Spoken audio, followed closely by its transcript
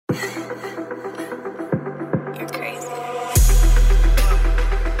You're crazy.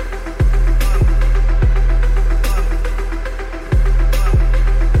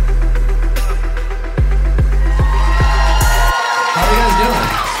 How are you guys doing?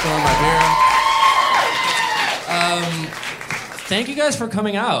 Spilling my beer. Thank you guys for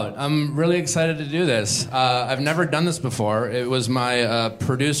coming out. I'm really excited to do this. I've never done this before. It was my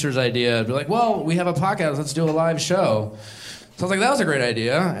producer's idea to be like, well, we have a podcast, let's do a live show. So I was like, that was a great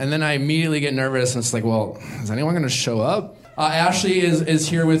idea. And then I immediately get nervous, and it's like, well, is anyone going to show up? Ashley is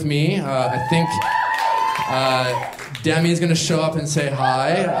here with me. I think Demi's going to show up and say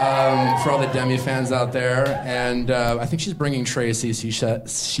hi for all the Demi fans out there. And I think she's bringing Tracy, she said.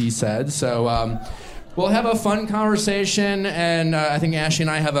 So we'll have a fun conversation, and I think Ashley and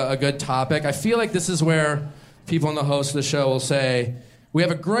I have a good topic. I feel like this is where people and the host of the show will say, we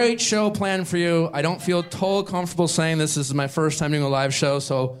have a great show planned for you. I don't feel totally comfortable saying this. This is my first time doing a live show,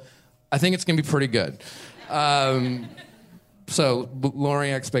 so I think it's going to be pretty good. So,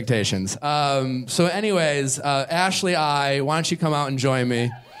 lowering expectations. So anyways, Ashley, why don't you come out and join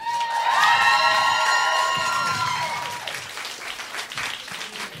me?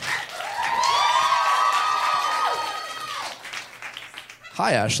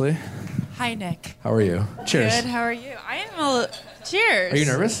 Hi, Ashley. Hi, Nick. How are you? Cheers. Good, how are you? I am cheers. Are you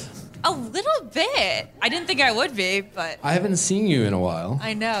nervous? A little bit. I didn't think I would be, but I haven't seen you in a while.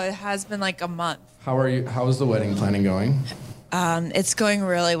 I know, it has been like a month. How are you? How is the wedding planning going? It's going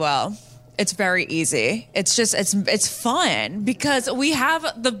really well. It's very easy. It's just, it's fun because we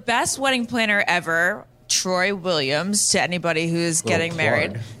have the best wedding planner ever, Troy Williams, to anybody who's getting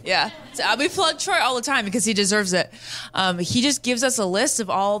married. Yeah. So, we plug Troy all the time because he deserves it. He just gives us a list of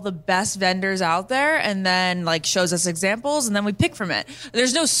all the best vendors out there and then like shows us examples and then we pick from it.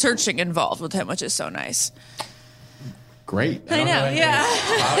 There's no searching involved with him, which is so nice. Great. I know, yeah.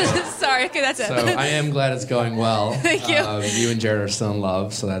 Sorry, okay, that's it. So I am glad it's going well. Thank you. You and Jared are still in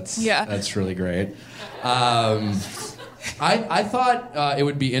love, so that's really great. I thought it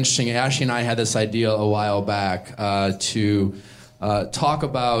would be interesting. Ashley and I had this idea a while back to talk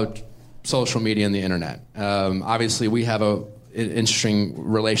about social media and the internet. Obviously, we have an interesting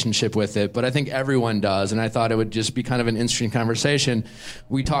relationship with it, but I think everyone does, and I thought it would just be kind of an interesting conversation.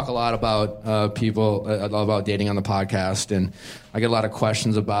 We talk a lot about people, about dating on the podcast, and I get a lot of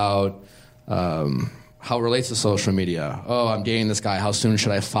questions about how it relates to social media. Oh, I'm dating this guy. How soon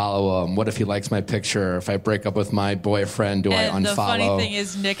should I follow him? What if he likes my picture? If I break up with my boyfriend, do I unfollow? And the funny thing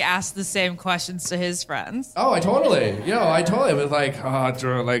is, Nick asked the same questions to his friends. Oh, I totally was like,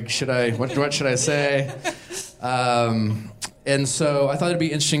 what should I say? And so I thought it'd be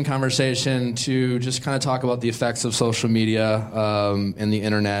an interesting conversation to just kind of talk about the effects of social media and the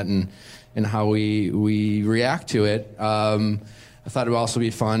internet and how we react to it. I thought it would also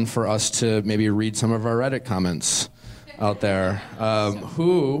be fun for us to maybe read some of our Reddit comments out there.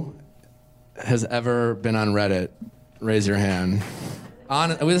 Who has ever been on Reddit? Raise your hand.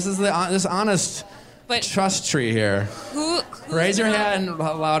 This is this honest trust tree here. Raise your hand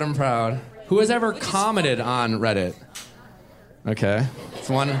loud and proud. Who has ever commented on Reddit? Okay, it's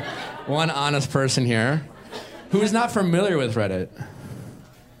one honest person here. Who is not familiar with Reddit?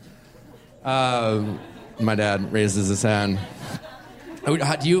 My dad raises his hand.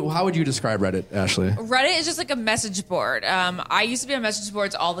 How would you describe Reddit, Ashley? Reddit is just like a message board. I used to be on message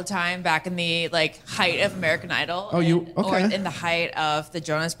boards all the time back in the height of American Idol. Oh, or in the height of the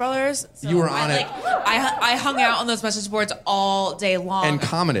Jonas Brothers. So you were on it. I hung out on those message boards all day long and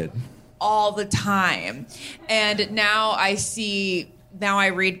commented all the time. And now I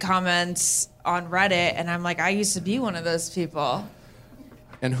read comments on Reddit, and I'm like, I used to be one of those people.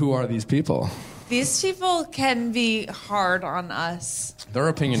 And who are these people? These people can be hard on us. They're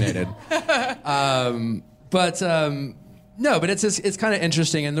opinionated. No, but it's kind of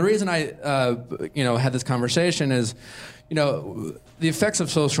interesting. And the reason I had this conversation is, the effects of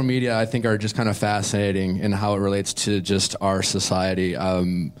social media I think are just kind of fascinating in how it relates to just our society.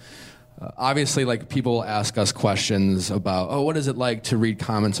 Obviously, people ask us questions about, what is it like to read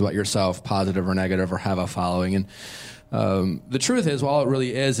comments about yourself, positive or negative, or have a following? And the truth is, all it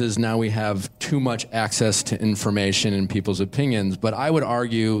really is now we have too much access to information and people's opinions. But I would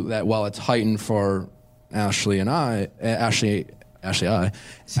argue that while it's heightened for Ashley and I,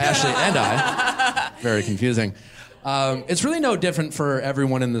 very confusing. It's really no different for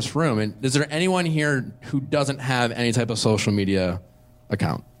everyone in this room. And is there anyone here who doesn't have any type of social media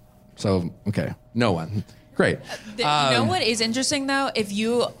account? So, okay, no one. Great. You know what is interesting, though? If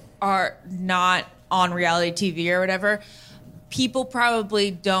you are not on reality TV or whatever, people probably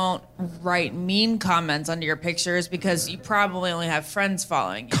don't write mean comments under your pictures because you probably only have friends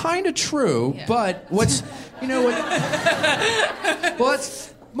following you. Kind of true, but what's, well,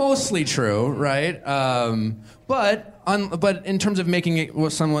 it's mostly true, right? But in terms of making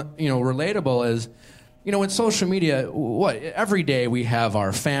it somewhat, relatable is, with social media, every day we have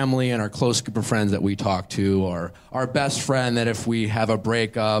our family and our close group of friends that we talk to, or our best friend that if we have a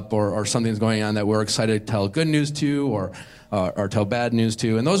breakup or something's going on that we're excited to tell good news to or tell bad news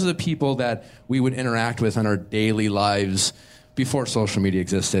to. And those are the people that we would interact with in our daily lives before social media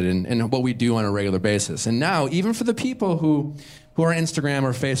existed and what we do on a regular basis. And now, even for the people who are on Instagram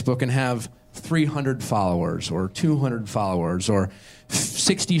or Facebook and have 300 followers or 200 followers or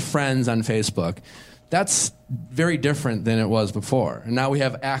 60 friends on Facebook, that's very different than it was before. And now we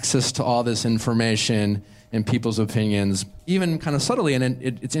have access to all this information and people's opinions, even kind of subtly, and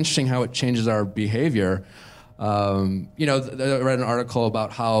it's interesting how it changes our behavior. I read an article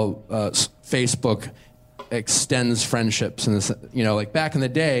about how Facebook extends friendships, and like back in the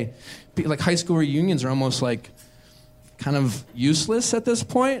day, like high school reunions are almost like kind of useless at this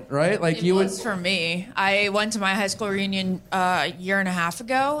point, right? Like it was for me. I went to my high school reunion a year and a half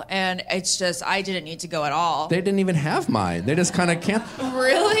ago, and it's just I didn't need to go at all. They didn't even have mine. They just kind of can't.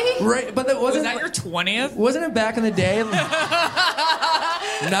 Really? Right, but that wasn't. Was that your 20th? Wasn't it back in the day?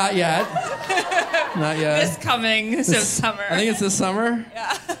 Not yet. Not yet. This coming summer. I think it's this summer.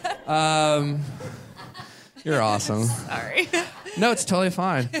 Yeah. You're awesome. Sorry. No, it's totally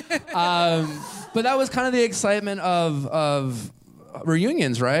fine. But that was kind of the excitement of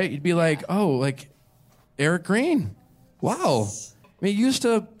reunions, right? You'd be like, oh, like Eric Green. Wow. I mean, you used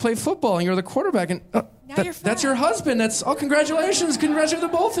to play football and you're the quarterback, and that's your husband. Congratulations. Congratulations to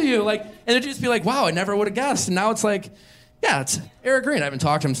both of you. Like, and it'd just be like, wow, I never would have guessed. And now it's like, yeah, it's Eric Green. I haven't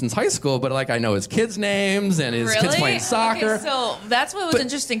talked to him since high school, but like I know his kids' names and his kids playing soccer. Okay, so that's what was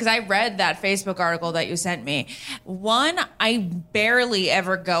interesting because I read that Facebook article that you sent me. One, I barely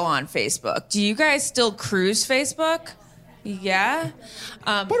ever go on Facebook. Do you guys still cruise Facebook? Yeah.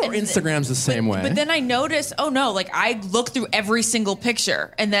 But Instagram's the same way. But then I noticed, like I look through every single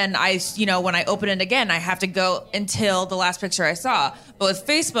picture, and then when I open it again, I have to go until the last picture I saw. But with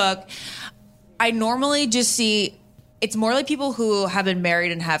Facebook, I normally just see. It's more like people who have been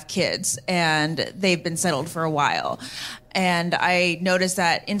married and have kids, and they've been settled for a while. And I noticed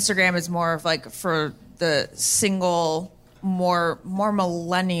that Instagram is more of like for the single, more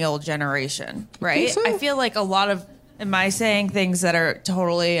millennial generation, right? So? I feel like a lot of, am I saying things that are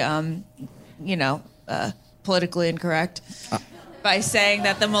totally, politically incorrect? By saying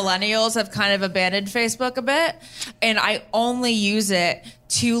that the millennials have kind of abandoned Facebook a bit, and I only use it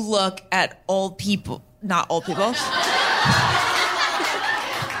to look at old people. Not old people. To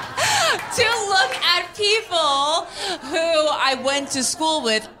look at people who I went to school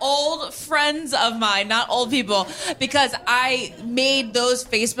with, old friends of mine, not old people, because I made those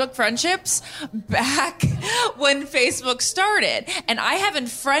Facebook friendships back when Facebook started. And I haven't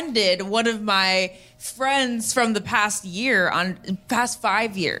friended one of my friends from the past 5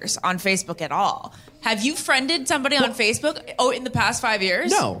 years on Facebook at all. Have you friended somebody on Facebook in the past 5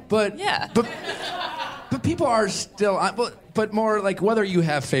 years? No, but yeah. But people are still, but more like whether you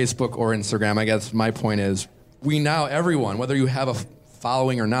have Facebook or Instagram, I guess my point is, everyone, whether you have a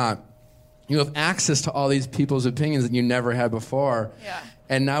following or not, you have access to all these people's opinions that you never had before. Yeah.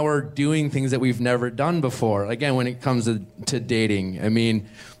 And now we're doing things that we've never done before. Again, when it comes to dating, I mean,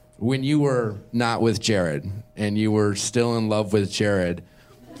 when you were not with Jared and you were still in love with Jared,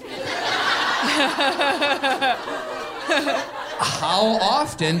 how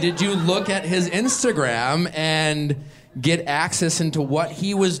often did you look at his Instagram and get access into what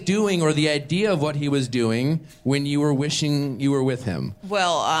he was doing or the idea of what he was doing when you were wishing you were with him?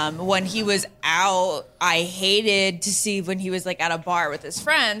 Well, when he was out, I hated to see when he was like at a bar with his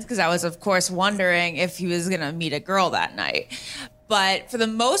friends because I was, of course, wondering if he was going to meet a girl that night. But for the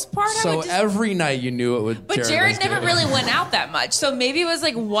most part, every night you knew it would. But Jared never really went out that much, so maybe it was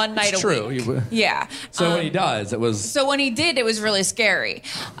like one night a week. True. Yeah. So when he does, it was. So when he did, it was really scary.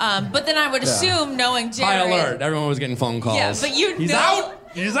 But then I would assume, knowing Jared. High alert! Everyone was getting phone calls. Yeah, but he's out.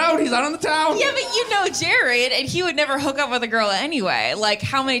 He's out on the town. Yeah, but you know Jared, and he would never hook up with a girl anyway. Like,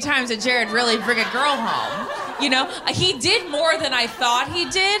 how many times did Jared really bring a girl home? You know, he did more than I thought he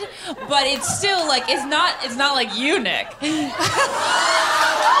did, but it's still like it's not like you, Nick.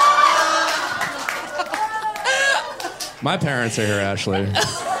 My parents are here, Ashley.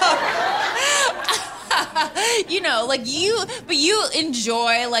 you know, like but you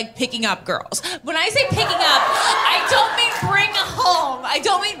enjoy like picking up girls. When I say picking up, I don't mean bring home. I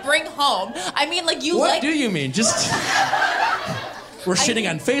don't mean bring home. I mean like you. What do you mean? Just we're shitting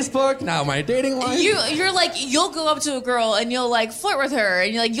on Facebook now. My dating life. You're like you'll go up to a girl and you'll like flirt with her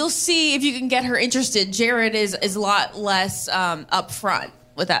and you'll see if you can get her interested. Jared is a lot less upfront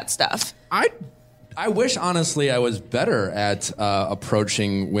with that stuff. I wish, honestly, I was better at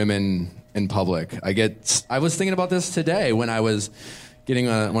approaching women in public. I was thinking about this today when I was getting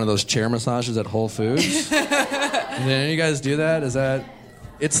one of those chair massages at Whole Foods. Did any of you guys do that?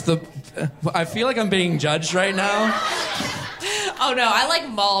 I feel like I'm being judged right now. Oh no, I like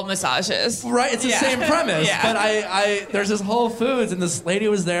mall massages. Right, it's the same premise. Yeah. But there's this Whole Foods and this lady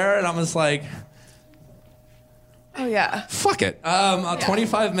was there and I'm just like, oh yeah. fuck it.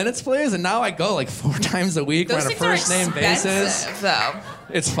 25 minutes, please. And now I go like 4 times a week. Those we're on a first name basis. Though.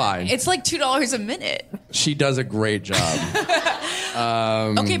 It's fine. It's like $2 a minute. She does a great job.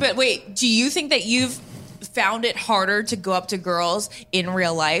 Okay, but wait. Do you think that you've found it harder to go up to girls in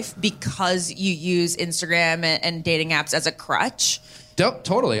real life because you use Instagram and dating apps as a crutch?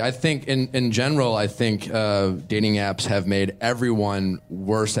 Totally. I think in general, I think dating apps have made everyone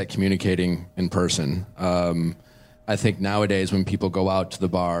worse at communicating in person. I think nowadays when people go out to the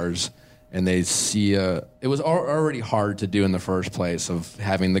bars and they see it was already hard to do in the first place of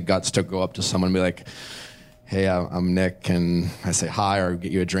having the guts to go up to someone and be like, hey, I'm Nick, and I say hi or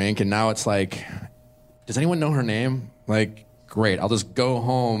get you a drink. And now it's like, does anyone know her name? Like, great. I'll just go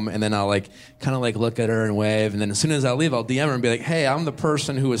home and then I'll like kind of like look at her and wave. And then as soon as I leave, I'll DM her and be like, hey, I'm the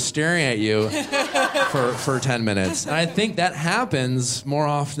person who was staring at you for 10 minutes. And I think that happens more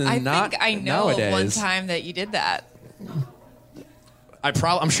often than not I think I know nowadays. one time that you did that.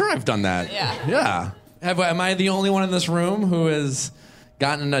 I'm sure I've done that. Yeah. Am I the only one in this room who has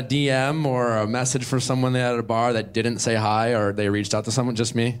gotten a DM or a message for someone at a bar that didn't say hi or they reached out to someone?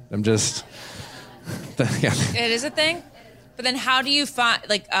 Just me? I'm just... yeah. It is a thing? But then how do you find,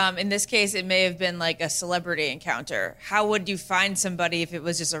 like, in this case, it may have been like a celebrity encounter. How would you find somebody if it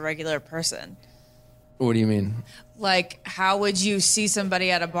was just a regular person? What do you mean? Like, how would you see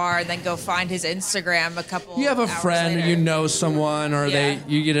somebody at a bar and then go find his Instagram a couple You have a hours friend, later? you know someone, or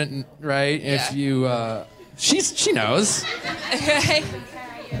you get it, right? Yeah. If you, she knows.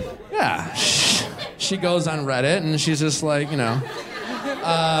 Yeah. She goes on Reddit and she's just like, you know.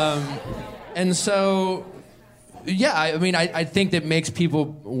 And so... Yeah, I mean, I think that makes people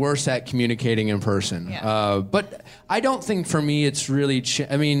worse at communicating in person. Yeah. But I don't think for me it's really...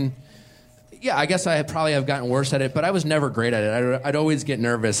 I mean, yeah, I guess I probably have gotten worse at it, but I was never great at it. I'd always get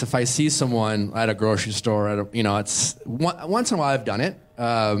nervous if I see someone at a grocery store. It's once in a while I've done it.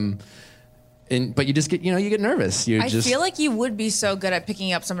 But you just get, you get nervous. I feel like you would be so good at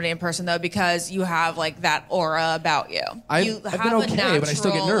picking up somebody in person, though, because you have, like, that aura about you. I've been okay, but I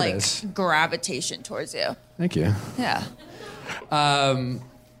still get nervous. Like, gravitation towards you. Thank you. Yeah.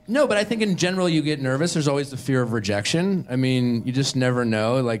 No, but I think in general you get nervous. There's always the fear of rejection. I mean, you just never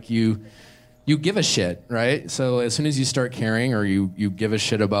know. Like, you give a shit, right? So as soon as you start caring or you give a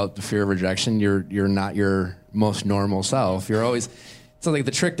shit about the fear of rejection, you're not your most normal self. You're always... So like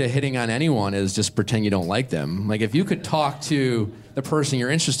the trick to hitting on anyone is just pretend you don't like them. Like if you could talk to the person you're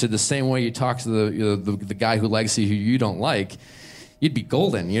interested the same way you talk to the guy who likes you who you don't like, you'd be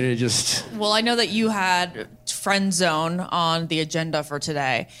golden. You'd just... Well, I know that you had friend zone on the agenda for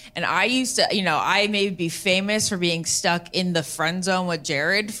today. And I used to, I may be famous for being stuck in the friend zone with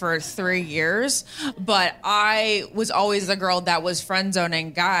Jared for 3 years, but I was always the girl that was friend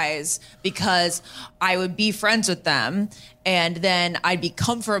zoning guys because I would be friends with them and then I'd be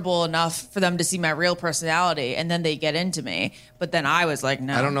comfortable enough for them to see my real personality and then they get into me. But then I was like,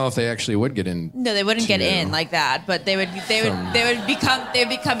 no. I don't know if they actually would get in. No, they wouldn't get in like that, but they would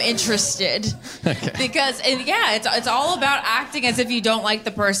become interested. Okay. Because it's all about acting as if you don't like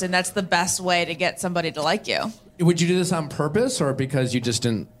the person. That's the best way to get somebody to like you. Would you do this on purpose or because you just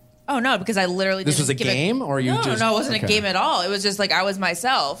didn't? Oh no, because I literally This was a game or you No, just... No, it wasn't okay. a game at all. It was just like I was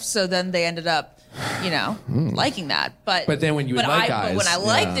myself. So then they ended up, liking that. But then when you would like guys... But when I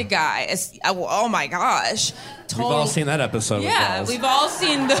liked a guy, oh my gosh. We've all seen that episode. Yeah, with we've all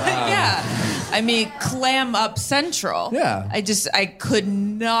seen the... yeah. I mean, clam up central. Yeah. I could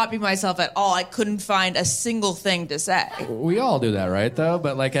not be myself at all. I couldn't find a single thing to say. We all do that, right, though?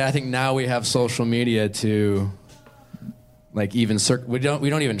 But, like, I think now we have social media to... Like even we don't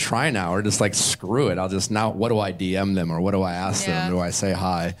even try now. We're just like, screw it. I'll just now. What do I DM them or what do I ask them? Do I say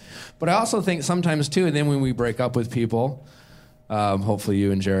hi? But I also think sometimes too. And then when we break up with people, hopefully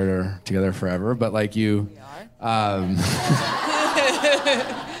you and Jared are together forever. But like you, We are.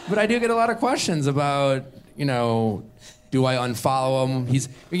 but I do get a lot of questions about do I unfollow him?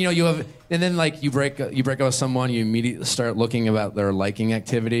 And then like you break up with someone, you immediately start looking about their liking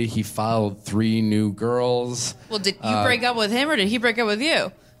activity. He followed 3 new girls. Well, did you break up with him or did he break up with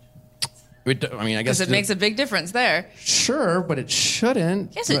you? I guess because it makes a big difference there. Sure, but it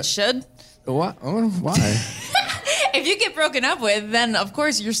shouldn't. Yes, it should. What? Why? If you get broken up with, then of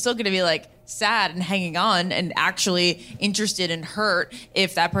course you're still going to be like sad and hanging on and actually interested and hurt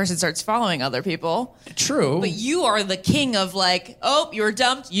if that person starts following other people. True. But you are the king of like, oh, you were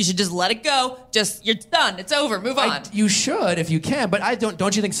dumped. You should just let it go. You're done. It's over. Move on. You should if you can. But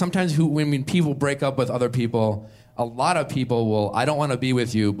don't you think sometimes when people break up with other people, a lot of people will, I don't want to be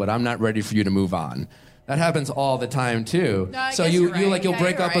with you, but I'm not ready for you to move on. That happens all the time too. No, I so guess you'll right.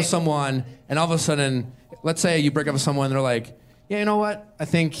 break up with someone, and all of a sudden, let's say you break up with someone, and they're like, yeah, you know what? I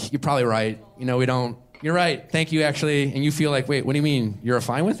think you're probably right. We don't. You're right. Thank you, actually. And you feel like, wait, what do you mean? You're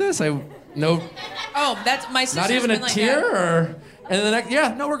fine with this? No. Oh, that's my sister's not even a like tear, that. or. And then the next,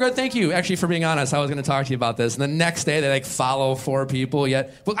 yeah, no, we're good. Thank you. Actually, for being honest, I was going to talk to you about this. And the next day, they like follow 4 people.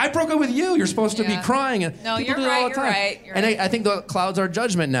 Yet, well, I broke up with you. You're supposed to be crying. And no, people you're do it all right. the time. You're and right. I think the clouds are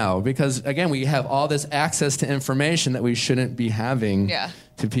judgment now because again, we have all this access to information that we shouldn't be having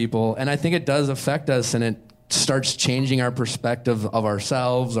to people. And I think it does affect us, and it starts changing our perspective of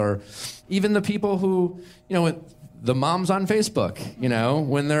ourselves, or even the people who, the moms on Facebook.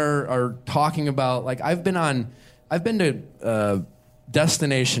 When they're talking about like I've been to.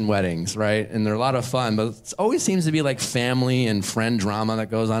 Destination weddings, right? And they're a lot of fun, but it always seems to be like family and friend drama that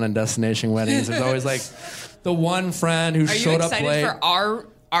goes on in destination weddings. There's always like the one friend who showed up late. Are you excited for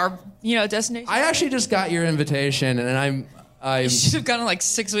our destination? I actually just got your invitation, and You should have gone like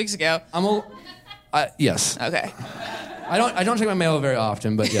 6 weeks ago. Yes. Okay. I don't check my mail very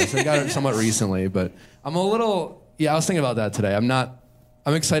often, but yes, I got it somewhat recently. But I'm a little. Yeah, I was thinking about that today.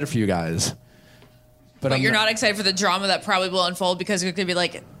 I'm excited for you guys. But you're not excited for the drama that probably will unfold because it could be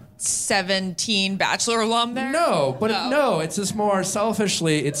like 17 Bachelor alum there? No, but no, it's just more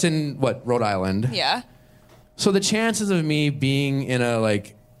selfishly. It's in, Rhode Island? Yeah. So the chances of me being in a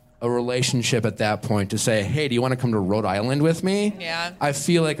relationship at that point to say, hey, do you want to come to Rhode Island with me? Yeah. I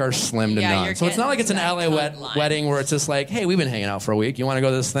feel like are slim to none. So it's not like it's an LA wedding where it's just like, hey, we've been hanging out for a week. You want to go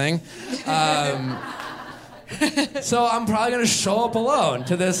to this thing? So I'm probably going to show up alone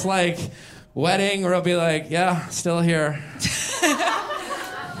to this, wedding where I'll be like, yeah, still here.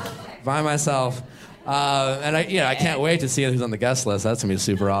 By myself. And I can't wait to see who's on the guest list. That's going to be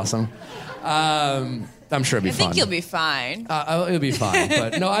super awesome. I'm sure it'll be fun. I think you'll be fine. It'll be fine.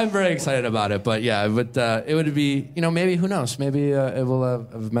 But no, I'm very excited about it. But yeah, it would be, maybe, who knows? Maybe it will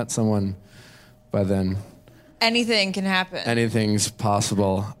have met someone by then. Anything can happen. Anything's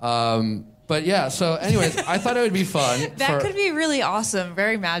possible. But yeah, so anyways, I thought it would be fun. That could be really awesome,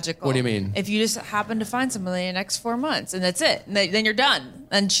 very magical. What do you mean? If you just happen to find somebody in the next 4 months, and that's it. And then you're done.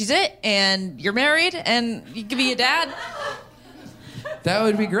 And she's it, and you're married, and you could be a dad. That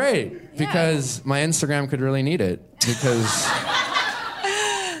would be great, because my Instagram could really need it. Because,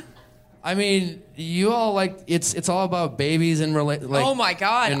 you all it's all about babies and oh my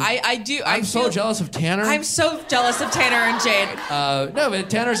God, I do. I'm so jealous of Tanner. I'm so jealous of Tanner and Jade. No,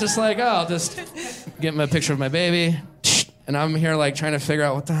 but Tanner's just like, I'll just get a picture of my baby, and I'm here trying to figure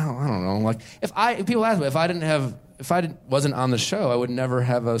out what the hell. I don't know. If people ask me if I wasn't on the show, I would never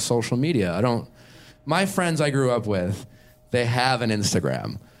have a social media. My friends I grew up with, they have an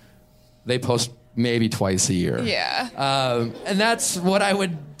Instagram. They post maybe twice a year. Yeah. And that's what I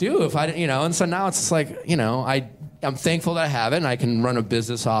would do if I didn't, and so now it's I'm thankful that I have it, and I can run a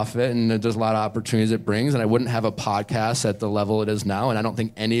business off of it, and there's a lot of opportunities it brings, and I wouldn't have a podcast at the level it is now, and I don't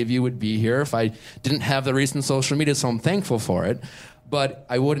think any of you would be here if I didn't have the recent social media, so I'm thankful for it, but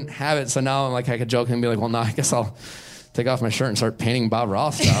I wouldn't have it, so now I'm I could joke and be like, well, no, I guess I'll take off my shirt and start painting Bob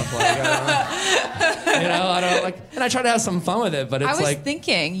Ross stuff. And I try to have some fun with it, but it's I was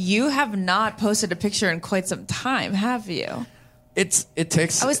thinking, you have not posted a picture in quite some time, have you? It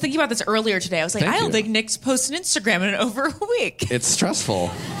takes. I was thinking about this earlier today. I was like, I don't think Nick's posted Instagram in over a week. It's stressful.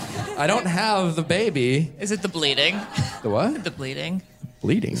 I don't have the baby. Is it the bleeding? The what? The bleeding.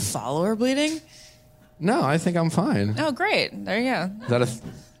 Bleeding? Follower bleeding? No, I think I'm fine. Oh, great. There you go. Is that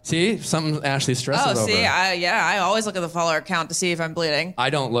see? Something Ashley stresses over. Oh, see, I always look at the follower count to see if I'm bleeding. I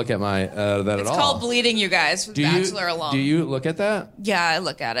don't look at my that at all. It's called bleeding, you guys, for Bachelor alone. Do you look at that? Yeah, I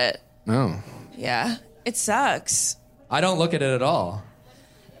look at it. No. Yeah. It sucks. I don't look at it at all.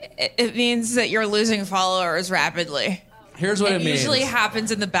 It means that you're losing followers rapidly. Here's what it means. It usually happens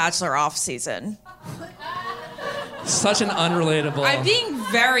in the Bachelor off season. Such an unrelatable. I'm being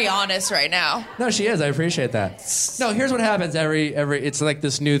very honest right now. No, she is. I appreciate that. No, here's what happens every. It's like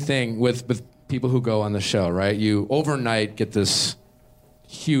this new thing with people who go on the show, right? You overnight get this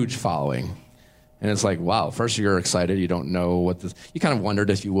huge following. And it's like, wow, first you're excited. You don't know what this... You kind of wondered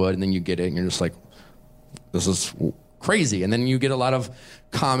if you would, and then you get it, and you're just like, this is crazy. And then you get a lot of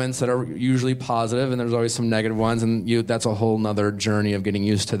comments that are usually positive, and there's always some negative ones, and that's a whole nother journey of getting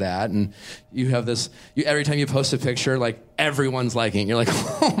used to that. And you have this... every time you post a picture, like, everyone's liking it. You're like,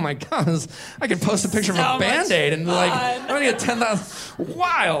 oh my God, I can post a picture of a Band-Aid, and like, I'm going to get 10,000...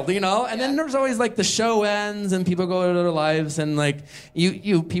 Wild, you know? And then there's always, like, the show ends, and people go to their lives, and, like,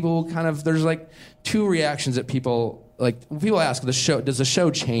 people kind of... There's, like, two reactions that people ask, does the show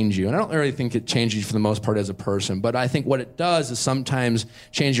change you? And I don't really think it changes you for the most part as a person, but I think what it does is sometimes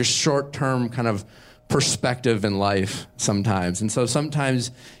change your short-term kind of perspective in life sometimes. And so sometimes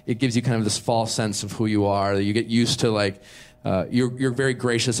it gives you kind of this false sense of who you are, that you get used to, like, you're very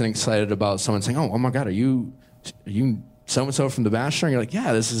gracious and excited about someone saying, oh my God, are you so-and-so from The Bachelor? And you're like,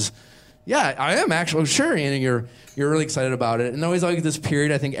 yeah, I am actually, sure. And you're really excited about it. And always like this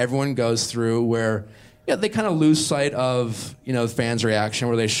period I think everyone goes through where they kind of lose sight of, the fans' reaction,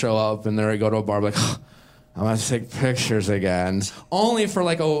 where they show up and they go to a bar like, oh, I'm going to take pictures again. Only for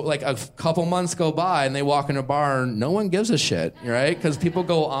like a couple months go by and they walk in a bar and no one gives a shit, right? Because people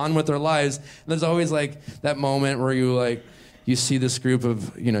go on with their lives. And there's always like that moment where you see this group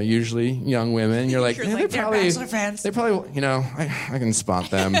of, usually young women. You're like, they're Bachelor fans. They probably, I can spot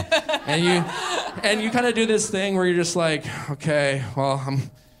them. and you kind of do this thing where you're just like, okay, well,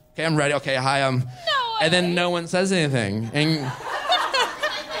 I'm ready. Okay, hi, and then no one says anything. And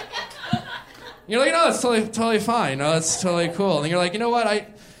you're like, no, it's totally fine. No, it's totally cool. And you're like, you know what?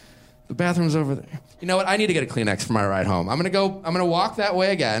 The bathroom's over there. You know what? I need to get a Kleenex for my ride home. I'm gonna walk that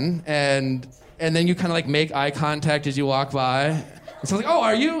way again, and then you kind of like make eye contact as you walk by. And so it's like, oh,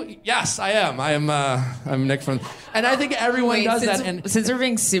 are you? Yes, I am. I'm Nick from... And I think everyone does that. And since we're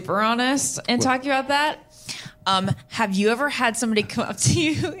being super honest and talking about that, have you ever had somebody come up to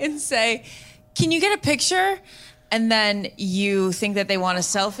you and say, can you get a picture? And then you think that they want a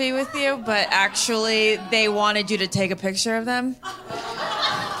selfie with you, but actually they wanted you to take a picture of them?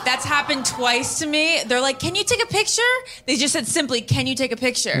 That's happened twice to me. They're like, can you take a picture? They just said simply, can you take a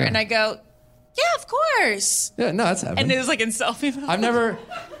picture? Yeah. And I go, yeah, of course. Yeah, no, that's happened. And it was like in selfie mode.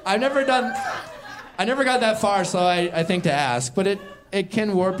 I never got that far, so I think to ask, but it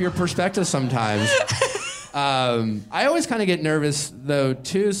can warp your perspective sometimes. I always kind of get nervous though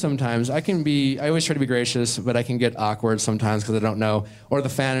too sometimes. I always try to be gracious, but I can get awkward sometimes because I don't know, or the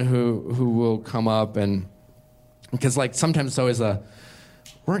fan who will come up, and because like sometimes it's always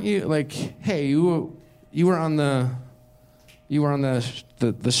weren't you like, hey, you were on the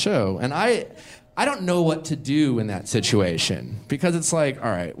show, and I don't know what to do in that situation, because it's like, all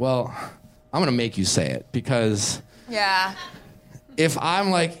right, well, I'm gonna make you say it, because if I'm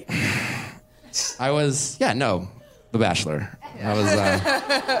like, The Bachelor. I was,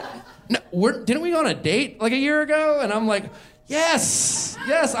 didn't we go on a date like a year ago? And I'm like, yes,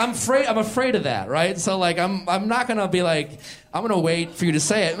 I'm afraid of that, right? So like, I'm not gonna be like, I'm gonna wait for you to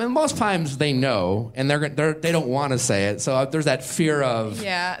say it. I mean, most times they know, and they don't want to say it. So there's that fear of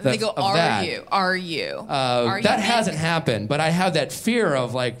they go, are you? That hasn't happened, but I have that fear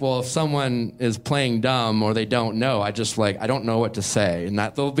of like, well, if someone is playing dumb or they don't know, I don't know what to say, and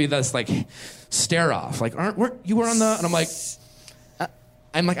that there'll be this like stare off, like, you were on the, and I'm like,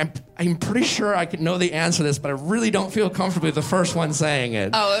 I'm pretty sure I could know the answer to this, but I really don't feel comfortable with the first one saying it.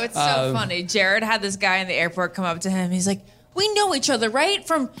 Oh, it's so funny. Jared had this guy in the airport come up to him. He's like, we know each other, right?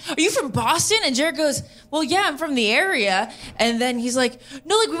 Are you from Boston? And Jared goes, well, yeah, I'm from the area. And then he's like,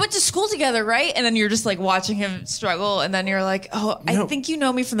 no, like we went to school together, right? And then you're just like watching him struggle. And then you're like, oh, I think you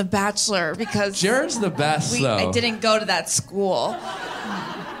know me from The Bachelor, because Jared's the best, though. I didn't go to that school.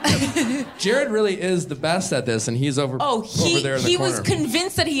 Jared really is the best at this, and he's over there in the corner. He was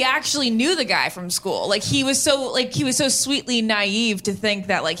convinced that he actually knew the guy from school. Like he was so sweetly naive to think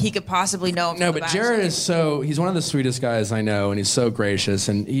that like he could possibly know him. No, but Jared is he's one of the sweetest guys I know, and he's so gracious,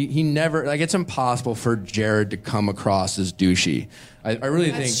 and he never, like, it's impossible for Jared to come across as douchey. I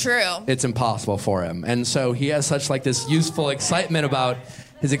really think it's impossible for him, and so he has such like this youthful excitement about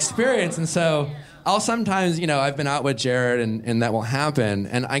his experience, and so I'll sometimes, I've been out with Jared and that will happen.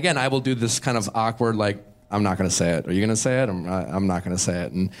 And again, I will do this kind of awkward, like, I'm not going to say it. Are you going to say it? I'm not going to say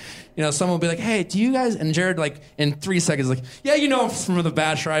it. And, someone will be like, hey, do you guys, and Jared, like, in 3 seconds, like, yeah, from The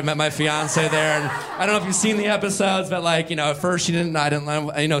Bachelor. I met my fiance there. And I don't know if you've seen the episodes, but like, at first she didn't, I didn't,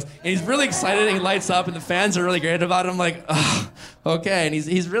 and he's really excited and he lights up and the fans are really great about it. I'm like, oh, okay. And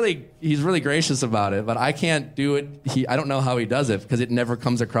he's really gracious about it, but I can't do it. I don't know how he does it, because it never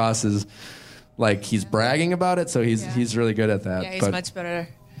comes across as like he's bragging about it, so he's really good at that. Yeah, he's much better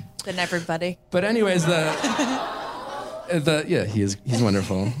than everybody. But anyways, he's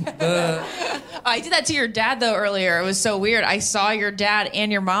wonderful. I did that to your dad though earlier. It was so weird. I saw your dad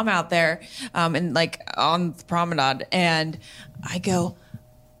and your mom out there, and like on the promenade, and I go.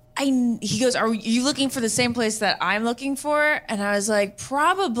 He goes, "Are you looking for the same place that I'm looking for?" And I was like,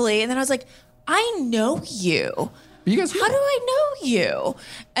 "Probably." And then I was like, "I know you. You guys, how do I know you?"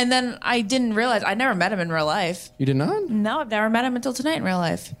 And then I didn't realize I never met him in real life. You did not? No, I've never met him until tonight in real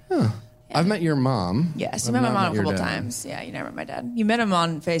life. Huh. Yeah. I've met your mom. Yes, you met my mom a couple times. Yeah, you never met my dad. You met him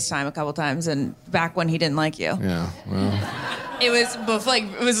on FaceTime a couple times, and back when he didn't like you. Yeah, well, it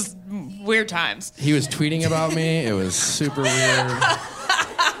was weird times. He was tweeting about me. It was super weird.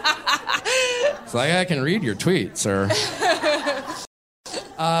 It's like, I can read your tweets, sir.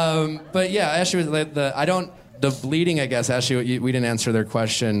 But yeah, Ashley was the bleeding, I guess, Ashley, we didn't answer their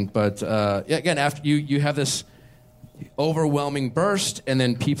question, but again, after you have this overwhelming burst, and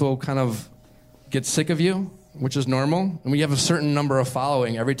then people kind of get sick of you, which is normal. And when you have a certain number of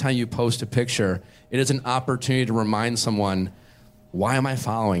following, every time you post a picture, it is an opportunity to remind someone, why am I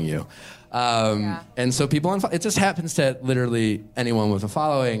following you? And so people, it just happens to literally anyone with a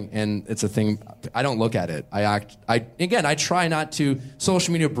following, and it's a thing. I don't look at it. I try not to.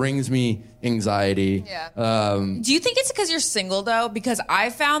 Social media brings me anxiety. Yeah. Do you think it's because you're single though? Because I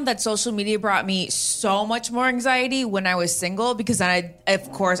found that social media brought me so much more anxiety when I was single, because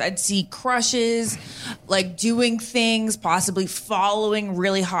I'd see crushes, like doing things, possibly following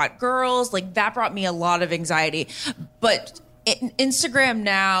really hot girls. Like that brought me a lot of anxiety. But Instagram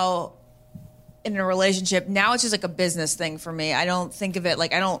now, in a relationship now, it's just like a business thing for me. I don't think of it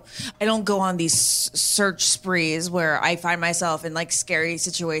like I don't go on these search sprees where I find myself in like scary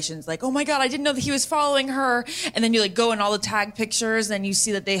situations, like, oh my god, I didn't know that he was following her, and then you like go in all the tag pictures and you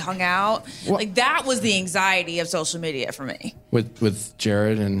see that they hung out. What? Like that was the anxiety of social media for me. With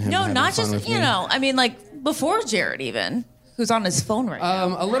Jared and him. No, not just I mean like before Jared even, who's on his phone right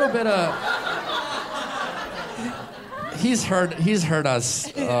now. A little bit of. He's heard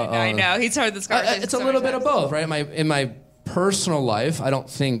us. I know he's heard this conversation. It's a little bit of both, right? In my personal life, I don't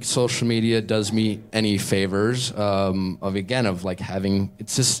think social media does me any favors. Of like having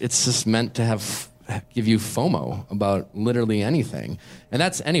it's just meant to give you FOMO about literally anything, and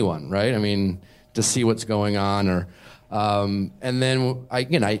that's anyone, right? I mean, to see what's going on, or and then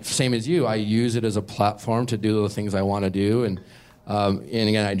I same as you, I use it as a platform to do the things I want to do, and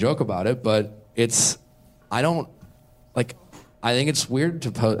again I joke about it, but I think it's weird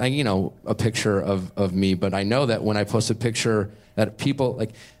to post, a picture of me, but I know that when I post a picture that people,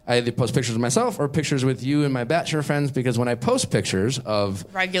 like, I either post pictures of myself or pictures with you and my bachelor friends, because when I post pictures of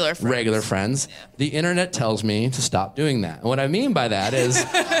regular friends, the internet tells me to stop doing that. And what I mean by that is...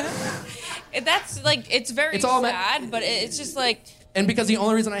 That's, like, it's all sad, but it's just, like... And because the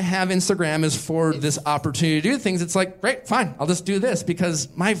only reason I have Instagram is for this opportunity to do things, it's like, great, fine, I'll just do this, because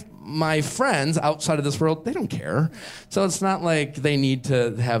my friends outside of this world, they don't care. So it's not like they need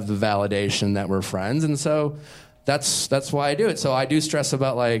to have the validation that we're friends, and so that's why I do it. So I do stress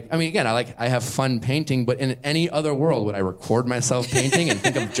about, like, I mean, again, I have fun painting, but in any other world, would I record myself painting and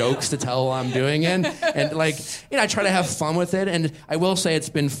think of jokes to tell while I'm doing it? And like, I try to have fun with it. And I will say it's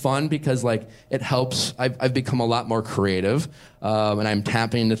been fun because, like, it helps. I've become a lot more creative, and I'm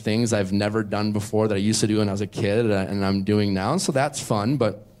tapping into things I've never done before that I used to do when I was a kid, and I'm doing now. So that's fun,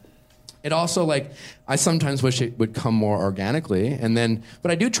 but it also, like, I sometimes wish it would come more organically, but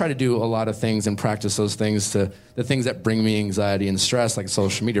I do try to do a lot of things and practice those things, to the things that bring me anxiety and stress, like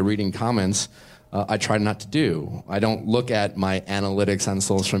social media, reading comments. I try not to do. I don't look at my analytics on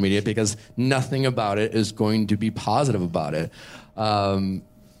social media because nothing about it is going to be positive about it. And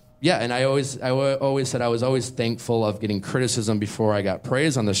I always said I was always thankful of getting criticism before I got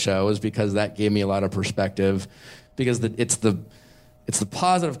praise on the show, is because that gave me a lot of perspective, because it's the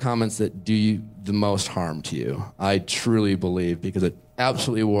positive comments that do you the most harm to you. I truly believe, because it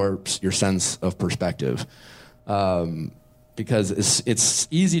absolutely warps your sense of perspective. Because it's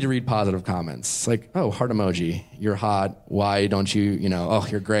easy to read positive comments. It's like, oh, heart emoji, you're hot. Why don't you, oh,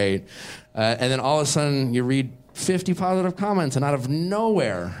 you're great. And then all of a sudden you read 50 positive comments, and out of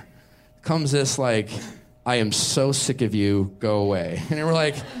nowhere comes this, like, I am so sick of you, go away. And we're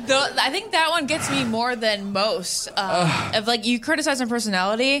like... I think that one gets me more than most. If, like, you criticize my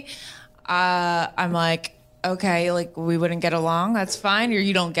personality, I'm like, okay, like, we wouldn't get along, that's fine, or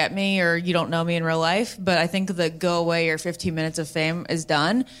you don't get me, or you don't know me in real life. But I think the go away or 15 minutes of fame is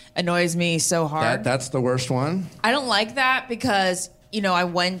done annoys me so hard. That's the worst one? I don't like that because...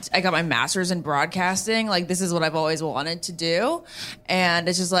 I got my master's in broadcasting. Like, this is what I've always wanted to do. And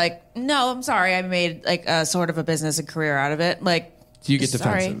it's just like, no, I'm sorry. I made, like, a sort of a business and career out of it. Like, Do you get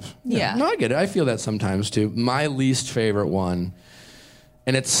Sorry. defensive? Yeah. No, I get it. I feel that sometimes too. My least favorite one,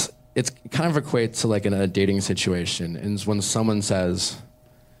 and it's kind of equates to like in a dating situation, is when someone says,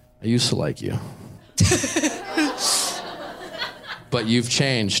 "I used to like you, but you've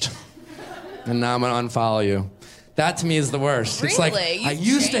changed, and now I'm gonna unfollow you." That to me is the worst. Really? It's like You've I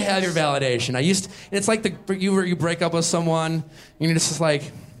used to changed? have your validation. It's like you break up with someone, and you're just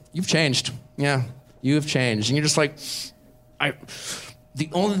like, "You've changed. Yeah, you have changed," and you're just like, The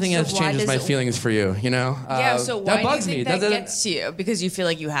only thing that's changed is my feelings for you. You know? Yeah. So why that bugs do you me. think that gets to you? Because you feel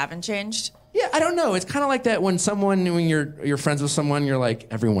like you haven't changed. Yeah, I don't know. It's kind of like that when you're friends with someone, you're like,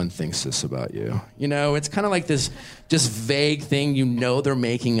 everyone thinks this about you. You know, it's kind of like this just vague thing. You know they're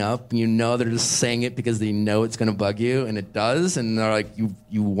making up. You know they're just saying it because they know it's going to bug you, and it does. And they're like,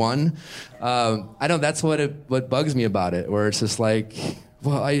 you won. I don't. That's what bugs me about it. Where it's just like,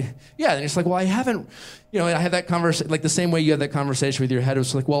 well, and it's like, well, I haven't. You know, I had that conversation, like the same way you had that conversation with your head. It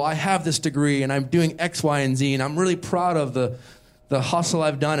was like, well, I have this degree, and I'm doing X, Y, and Z, and I'm really proud of the hustle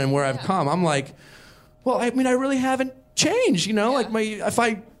I've done and where I've come. I'm like, well, I mean, I really haven't changed, you know? Like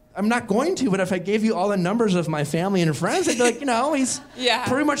I'm not going to, but if I gave you all the numbers of my family and friends, I'd be like, you know, he's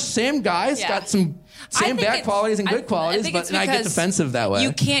pretty much the same guy. He's got some same bad qualities and good qualities, and I get defensive that way.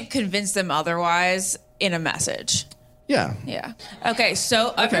 You can't convince them otherwise in a message. Yeah. Yeah. Okay,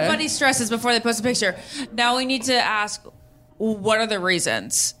 so everybody stresses before they post a picture. Now we need to ask, what are the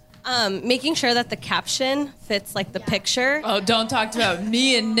reasons? Making sure that the caption fits like the picture. Oh, don't talk about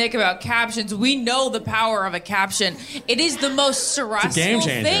me and Nick about captions. We know the power of a caption. It is the most stressful game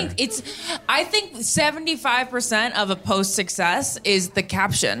changer. thing. I think 75% of a post success is the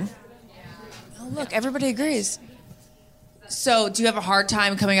caption. Oh, look, everybody agrees. So, do you have a hard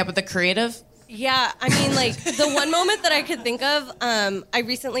time coming up with the creative? Yeah, I mean, like, the one moment that I could think of, I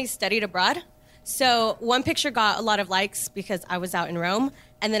recently studied abroad. So one picture got a lot of likes because I was out in Rome.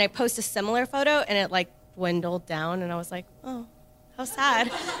 And then I posted a similar photo, and it, like, dwindled down. And I was like, oh, how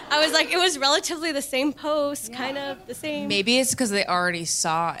sad. I was like, it was relatively the same post, kind of the same. Maybe it's because they already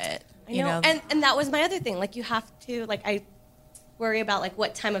saw it. You know? And that was my other thing. Like, you have to, like, I worry about, like,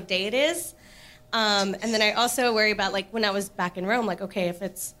 what time of day it is. And then I also worry about, like, when I was back in Rome, like, okay, if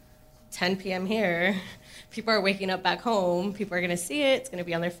it's 10 p.m. here, people are waking up back home, people are going to see it, it's going to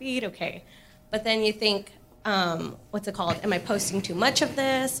be on their feed, okay. But then you think, what's it called? Am I posting too much of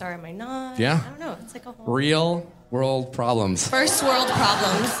this, or am I not? Yeah. I don't know. It's like a whole... Real world problems. First world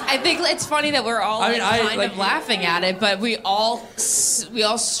problems. I think it's funny that we're all kind of laughing at it, but we all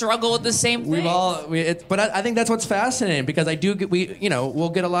struggle with the same thing. But I think that's what's fascinating, because we'll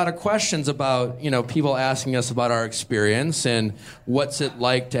get a lot of questions about, people asking us about our experience and what's it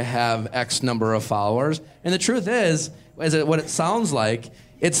like to have X number of followers. And the truth is what it sounds like,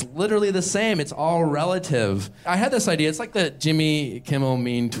 it's literally the same. It's all relative. I had this idea. It's like the Jimmy Kimmel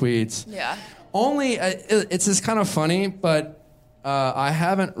mean tweets. Yeah. Only it's just kind of funny, but I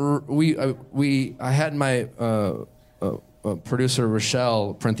haven't. I had my producer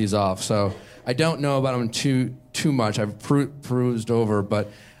Rochelle print these off, so I don't know about them too much. I've perused over,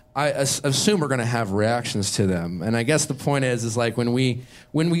 but I assume we're going to have reactions to them. And I guess the point is like when we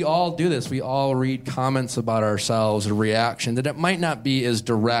all do this, we all read comments about ourselves or reactions, and it might not be as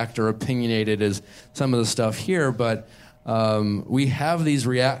direct or opinionated as some of the stuff here, but we have these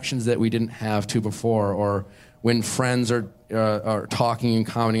reactions that we didn't have to before, or when friends are talking and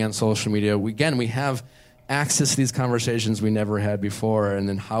commenting on social media. We have access to these conversations we never had before, and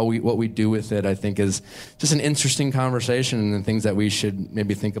then what we do with it, I think, is just an interesting conversation, and the things that we should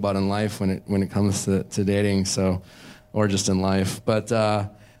maybe think about in life when it comes to dating, or just in life. But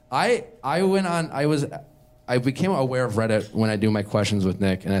I became aware of Reddit when I do my questions with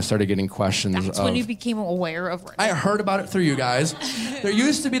Nick, and I started getting questions. That's when you became aware of Reddit. I heard about it through you guys. There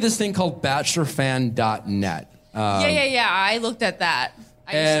used to be this thing called bachelorfan.net. Yeah. I looked at that.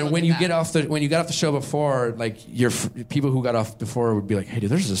 And when you got off the show before, like people who got off before would be like, "Hey, dude,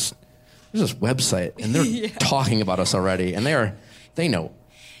 there's this website, and they're talking about us already, and they know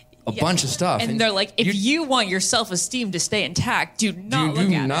a bunch of stuff." And they're like, if you want your self-esteem to stay intact, do not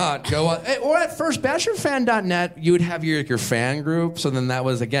go on. Or at first, bachelorfan.net, you would have your fan group. So then that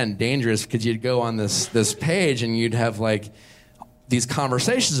was, again, dangerous, because you'd go on this page and you'd have like these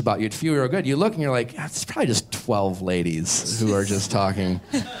conversations about you. You'd feel real good. You look and you're like, it's probably just 12 ladies who are just talking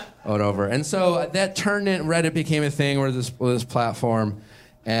over. And so that turned in, Reddit became a thing, or this platform.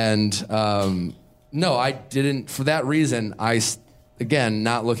 And no, I didn't, for that reason, again,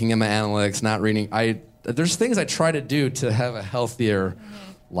 not looking at my analytics, not reading. There's things I try to do to have a healthier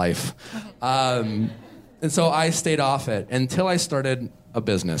life. And so I stayed off it until I started a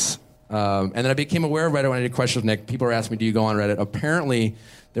business. And then I became aware of Reddit when I did Questions with Nick. People were asking me, do you go on Reddit? Apparently,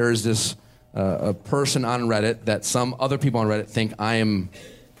 there is this a person on Reddit that some other people on Reddit think I am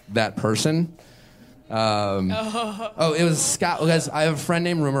that person. It was Scout. Because I have a friend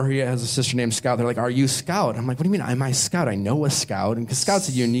named Rumor who has a sister named Scout. They're like, are you Scout? I'm like, what do you mean, am I Scout? I know a Scout. And because Scout's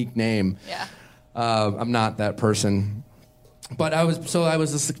a unique name. Yeah. I'm not that person. But I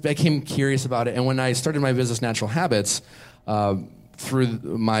became curious about it. And when I started my business, Natural Habits, through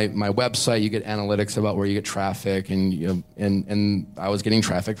my website, you get analytics about where you get traffic, and I was getting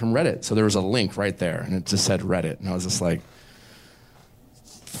traffic from Reddit. So there was a link right there, and it just said Reddit. And I was just like,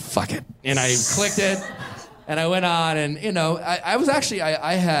 fuck it. And I clicked it, and I went on, and I was actually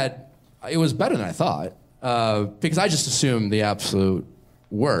it was better than I thought, because I just assumed the absolute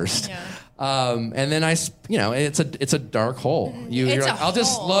worst. Yeah. And then it's a dark hole. You're like, I'll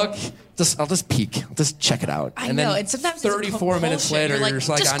just look, I'll just peek, I'll just check it out. I and know, then and sometimes 34 minutes later, you're just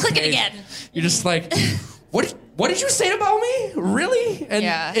like, just on click page, it again. You're just like, what did you say about me? Really?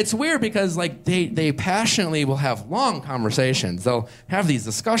 And it's weird because like they passionately will have long conversations. They'll have these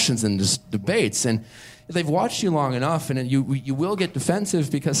discussions and just debates, and they've watched you long enough, and you will get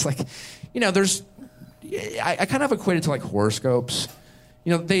defensive because like, I kind of equate it to like horoscopes.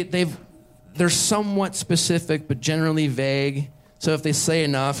 They're somewhat specific, but generally vague. So if they say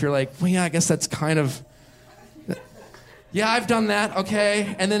enough, you're like, well, yeah, I guess that's kind of... Yeah, I've done that,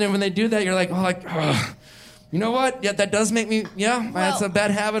 okay. And then when they do that, you're like, you know what? Yeah, that does make me... Yeah, that's a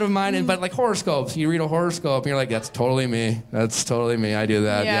bad habit of mine. But like horoscopes, you read a horoscope, and you're like, that's totally me. That's totally me. I do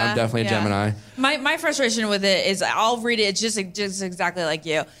that. Yeah, I'm definitely a Gemini. My frustration with it is I'll read it. It's just exactly like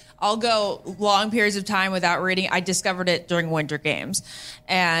you. I'll go long periods of time without reading. I discovered it during Winter Games,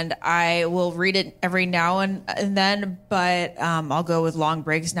 and I will read it every now and then, but I'll go with long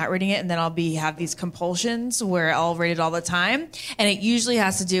breaks not reading it, and then I'll have these compulsions where I'll read it all the time, and it usually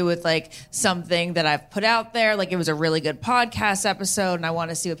has to do with like something that I've put out there, like it was a really good podcast episode, and I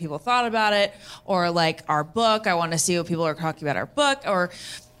want to see what people thought about it, or like our book, I want to see what people are talking about our book, or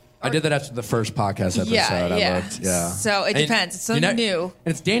I did that after the first podcast episode. Yeah. So it depends. It's something new.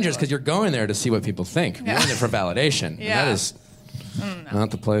 And it's dangerous because you're going there to see what people think. You're going there for validation. Yeah. And that is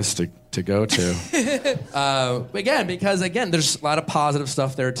not the place to go to. Again, because there's a lot of positive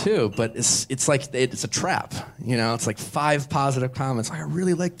stuff there too, but it's like it's a trap. It's like 5 positive comments. Like, I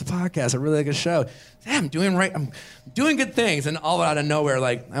really like the podcast. I really like the show. Damn, I'm doing right. I'm doing good things. And all out of nowhere,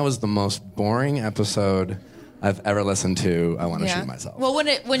 like, that was the most boring episode I've ever listened to. I want to shoot myself. Well, when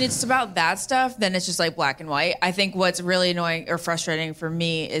it's about that stuff, then it's just like black and white. I think what's really annoying or frustrating for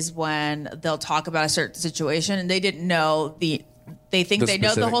me is when they'll talk about a certain situation and they didn't know they think they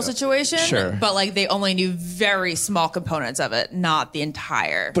know the whole situation, sure, but like they only knew very small components of it, not the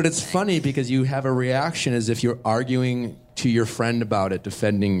entire. But it's funny because you have a reaction as if you're arguing to your friend about it,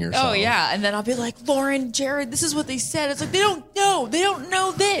 defending yourself. Oh yeah, and then I'll be like, Lauren, Jared, this is what they said. It's like they don't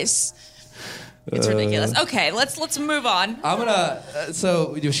know this. It's ridiculous. Okay, let's move on. I'm gonna.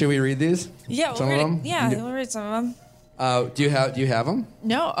 So, should we read these? Yeah, some of them. Yeah, we'll read some of them. Do you have them?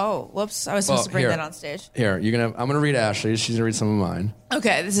 No. Oh, whoops! I was supposed to bring that on stage. Here, I'm gonna read Ashley. She's gonna read some of mine.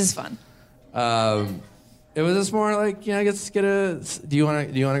 Okay, this is fun. It was just more like, let's get a. Do you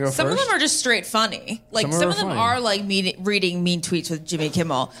want to go first? Some of them are just straight funny. Like some of them are like reading mean tweets with Jimmy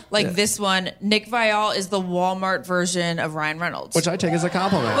Kimmel. Like this one, Nick Viall is the Walmart version of Ryan Reynolds, which I take as a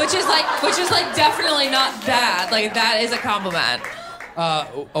compliment. Which is like definitely not bad. Like that is a compliment.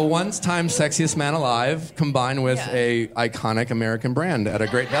 A once-time sexiest man alive combined with a iconic American brand at a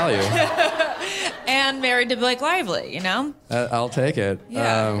great value. And married to Blake Lively, I'll take it.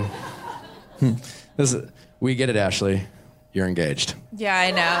 Yeah. We get it, Ashley. You're engaged. Yeah, I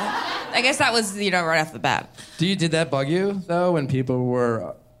know. I guess that was, right off the bat. Did that bug you, though, when people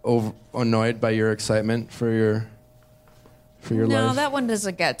were annoyed by your excitement for your life? No, that one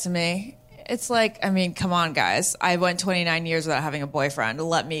doesn't get to me. It's like, come on, guys. I went 29 years without having a boyfriend.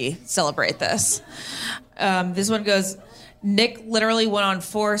 Let me celebrate this. This one goes, Nick literally went on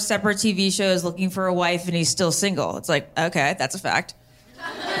 4 separate TV shows looking for a wife, and he's still single. It's like, okay, that's a fact.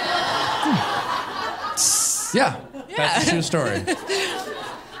 Yeah, that's a true story.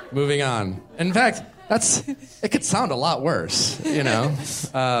 Moving on. In fact, it could sound a lot worse, Yeah,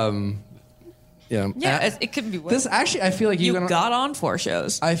 it could be worse. This actually, I feel like you got on 4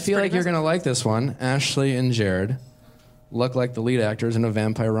 shows. I feel like you're gonna like this one. Ashley and Jared look like the lead actors in a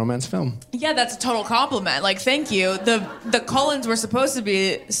vampire romance film. Yeah, that's a total compliment. Like, thank you. The Cullens were supposed to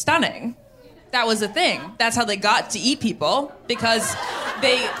be stunning. That was the thing. That's how they got to eat people, because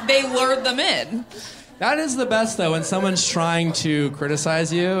they lured them in. That is the best, though, when someone's trying to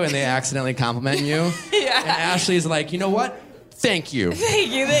criticize you and they accidentally compliment you. Yeah. And Ashley's like, you know what? Thank you.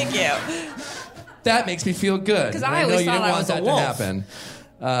 Thank you. That makes me feel good. Because I always thought I was a wolf. To happen.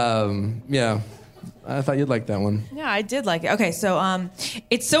 Yeah. I thought you'd like that one. Yeah, I did like it. Okay, so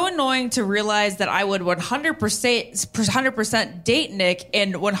it's so annoying to realize that I would 100% date Nick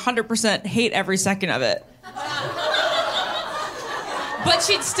and 100% hate every second of it. But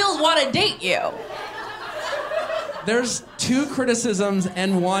she'd still want to date you. There's two criticisms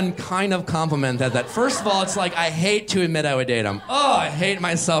and one kind of compliment that first of all, it's like, I hate to admit I would date him. Oh, I hate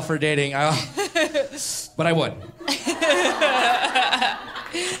myself for dating. But I would.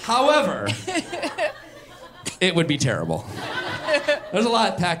 However, it would be terrible. There's a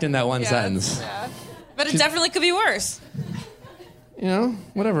lot packed in that one sentence. Yeah. But it definitely could be worse. You know,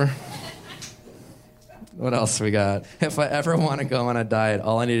 whatever. What else we got? If I ever want to go on a diet,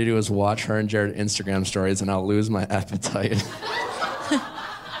 all I need to do is watch her and Jared Instagram stories and I'll lose my appetite.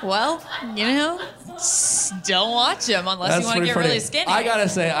 Well, you know, don't watch them unless you want to get really skinny. I gotta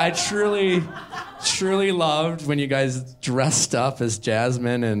say, I truly loved when you guys dressed up as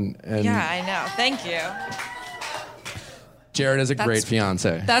Jasmine and yeah, I know. Thank you. Jared is a great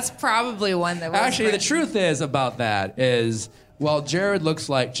fiance. That's probably one that was actually the truth is about that is, while Jared looks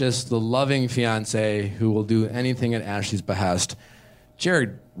like just the loving fiance who will do anything at Ashley's behest,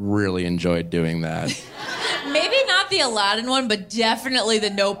 Jared really enjoyed doing that. Maybe not the Aladdin one, but definitely the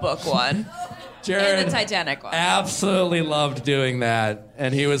Notebook one. Jared and the Titanic one. Absolutely loved doing that.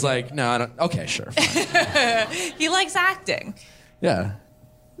 And he was like, no, I don't. Okay, sure, fine. He likes acting. Yeah.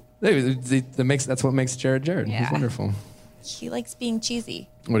 That's what makes Jared Jared. Yeah. He's wonderful. He likes being cheesy.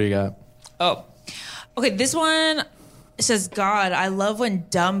 What do you got? Oh. Okay, this one says, God, I love when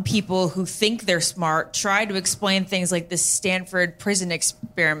dumb people who think they're smart try to explain things like the Stanford prison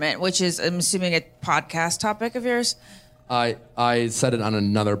experiment, which is, I'm assuming, a podcast topic of yours. I said it on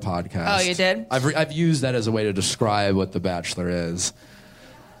another podcast. Oh, you did? I've used that as a way to describe what The Bachelor is.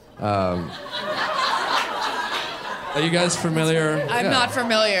 Are you guys familiar? I'm not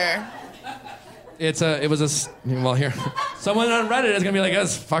familiar. Well, here, someone on Reddit is gonna be like,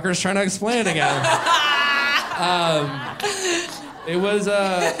 "This fucker's trying to explain it again." It was.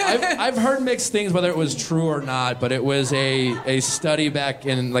 I've heard mixed things whether it was true or not, but it was a study back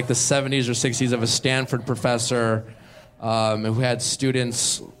in like the 70s or 60s of a Stanford professor who had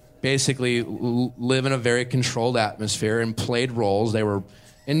students basically live in a very controlled atmosphere and played roles. They were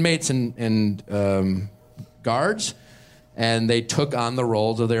inmates and guards. And they took on the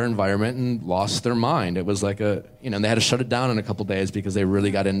roles of their environment and lost their mind. It was like they had to shut it down in a couple days because they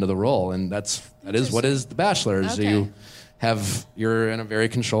really got into the role. And that is what is The Bachelor. Is okay. You're in a very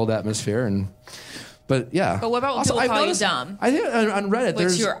controlled atmosphere, but yeah. But what about when also, people call you dumb? I think on Reddit,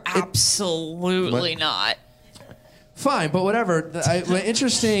 which you're absolutely not. Fine, but whatever. An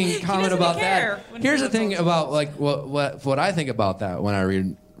interesting comment about that. Here's the thing about like what I think about that when I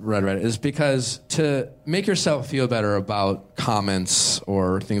read Reddit is because to make yourself feel better about comments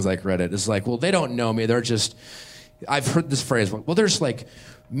or things like Reddit is like, well, they don't know me. They're just, I've heard this phrase, well, there's like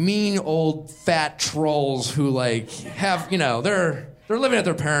mean old fat trolls who like have, they're living at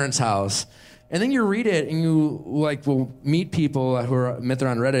their parents' house. And then you read it and you like will meet people who admit they're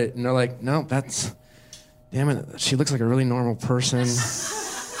on Reddit and they're like, no, damn it, she looks like a really normal person.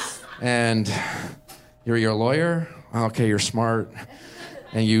 And you're a lawyer? Okay, you're smart.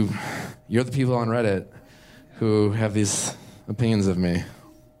 And you're the people on Reddit who have these opinions of me.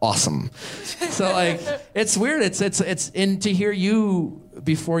 Awesome. So like, it's weird. It's to hear you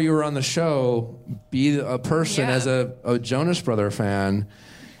before you were on the show be a person as a Jonas Brother fan,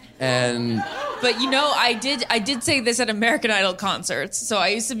 But I did say this at American Idol concerts. So I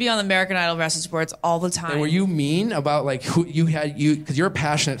used to be on the American Idol message boards all the time. And were you mean about like who because you're a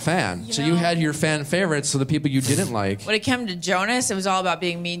passionate fan. So you had your fan favorites, so the people you didn't like. When it came to Jonas, it was all about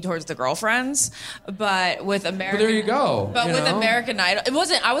being mean towards the girlfriends. But with American, there you go. But with American Idol,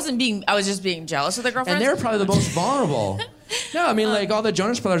 I was just being jealous of the girlfriends. And they're probably the most vulnerable. No, I mean like all the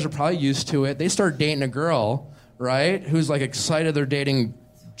Jonas Brothers are probably used to it. They start dating a girl, right? Who's like excited they're dating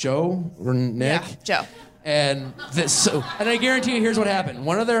Joe or Nick? Yeah, Joe. And I guarantee you, here's what happened.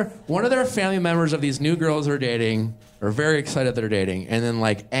 One of their family members of these new girls they're dating are very excited they're dating, and then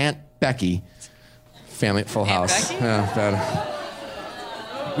like Aunt Becky, family Full House. Yeah,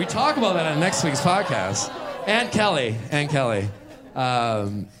 bad. We talk about that on next week's podcast. Aunt Kelly,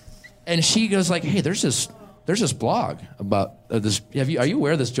 and she goes like, "Hey, there's this blog about this. Are you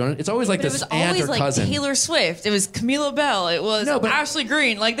aware of this, Jonah? It's always like this aunt or cousin. It was always like Taylor Swift. It was Camila Bell. It was Ashley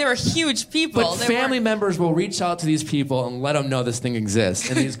Green. Like they were huge people. But family members will reach out to these people and let them know this thing exists.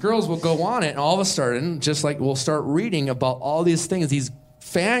 And these girls will go on it, and all of a sudden, just like we'll start reading about all these things. These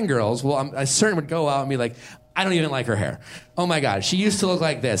fangirls. Well, I certainly would go out and be like, I don't even like her hair. Oh my God, she used to look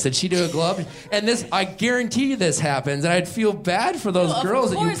like this. Did she do a glow up? And this, I guarantee you this happens, and I'd feel bad for those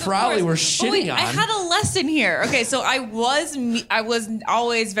girls that you probably were shitting on. I had a lesson here. Okay, so I was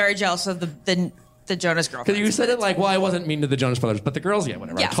always very jealous of the Jonas girlfriends. Because you said it like, well, I wasn't mean to the Jonas Brothers, but the girls, yeah,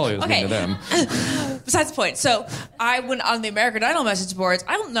 whatever. Yeah. I totally was mean to them. Besides the point. So I went on the American Idol message boards.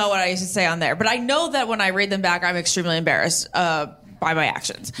 I don't know what I used to say on there, but I know that when I read them back, I'm extremely embarrassed by my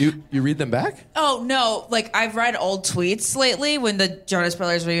actions. You read them back? Oh, no. Like, I've read old tweets lately when the Jonas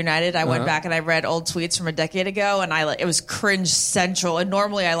Brothers reunited. I went back and I read old tweets from a decade ago, and it was cringe central. And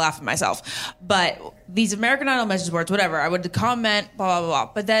normally I laugh at myself. But these American Idol message boards, whatever, I would comment, blah, blah,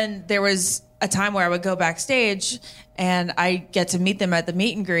 blah. But then there was a time where I would go backstage and I get to meet them at the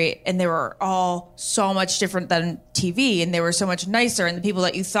meet and greet, and they were all so much different than TV, and they were so much nicer, and the people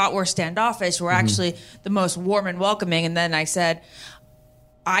that you thought were standoffish were actually the most warm and welcoming. And then I said,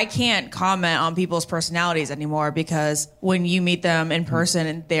 I can't comment on people's personalities anymore, because when you meet them in person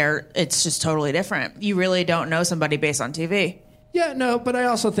and it's just totally different. You really don't know somebody based on TV. Yeah, no, but I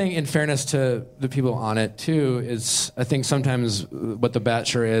also think, in fairness to the people on it, too, I think sometimes what The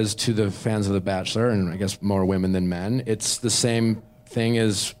Bachelor is to the fans of The Bachelor, and I guess more women than men, it's the same thing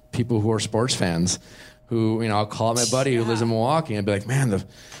as people who are sports fans, who, I'll call my buddy who lives in Milwaukee and be like, man,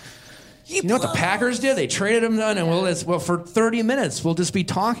 you know what the Packers did? They traded him done, and for 30 minutes, we'll just be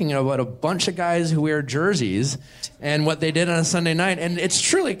talking about a bunch of guys who wear jerseys and what they did on a Sunday night. And it's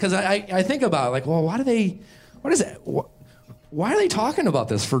truly, because I think about it, like, well, what is it? Why are they talking about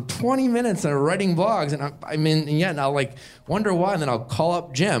this for 20 minutes and writing blogs? And I'll like wonder why. And then I'll call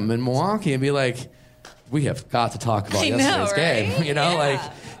up Jim in Milwaukee and be like, we have got to talk about yesterday's game.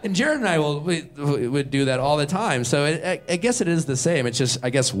 And Jared and I would do that all the time. So I guess it is the same. It's just, I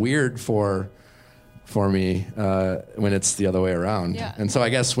guess, weird for me when it's the other way around. Yeah. And so I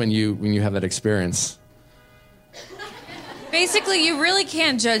guess when you have that experience. Basically, you really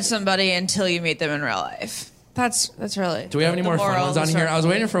can't judge somebody until you meet them in real life. That's really. Do we have any more fun ones on here? I was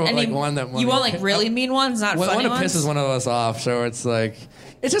waiting for one that. You want like really mean ones, not funny ones? One that pisses one of us off. So it's like,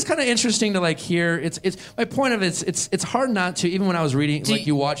 it's just kind of interesting to like hear. It's my point of it's hard not to, even when I was reading, like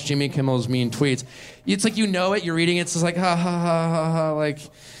you watch Jimmy Kimmel's mean tweets. It's like, you're reading it. It's just like ha ha ha ha ha, like,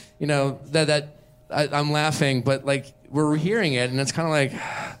 I'm laughing, but like we're hearing it, and it's kind of like.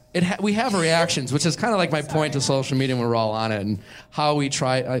 We have reactions, which is kind of like my point to social media when we're all on it, and how we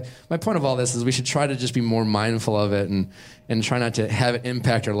try. My point of all this is we should try to just be more mindful of it and try not to have it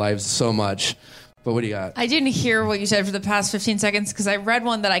impact our lives so much. But what do you got? I didn't hear what you said for the past 15 seconds because I read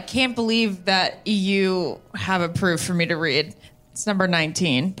one that I can't believe that you have approved for me to read. It's number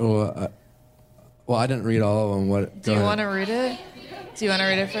 19. Well, I didn't read all of them. Do you want to read it? Do you want to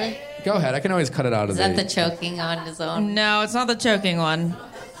read it for me? Go ahead. I can always cut it out of Is that the choking on his own? No, it's not the choking one.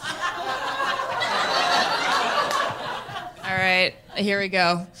 All right, here we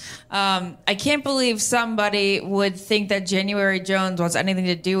go. I can't believe somebody would think that January Jones wants anything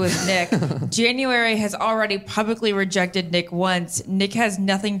to do with Nick. January has already publicly rejected Nick once. Nick has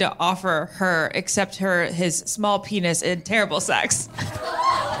nothing to offer her except his small penis and terrible sex.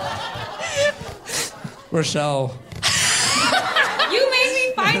 Rochelle. You made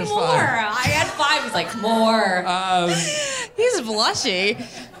me find more. I had 5. He's like, more. He's blushy.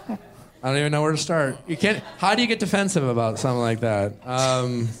 I don't even know where to start. How do you get defensive about something like that?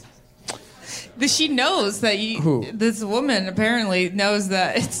 She knows that this woman apparently knows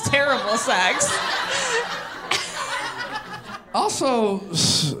that it's terrible sex. Also,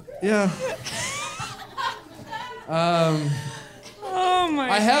 yeah. Oh my!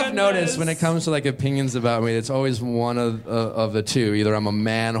 I have noticed when it comes to like opinions about me, it's always one of the two. Either I'm a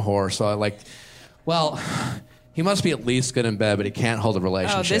man whore, so I like, well. He must be at least good in bed, but he can't hold a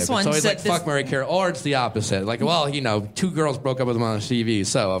relationship. This one so he's like, fuck, Mary Carey. Or it's the opposite. Like, well, 2 girls broke up with him on TV,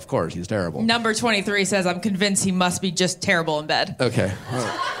 so of course he's terrible. Number 23 says, I'm convinced he must be just terrible in bed. Okay.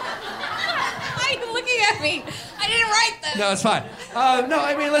 Why are you looking at me? I didn't write this. No, it's fine. No,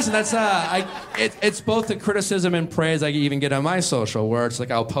 I mean, listen, that's it's both the criticism and praise I even get on my social, where it's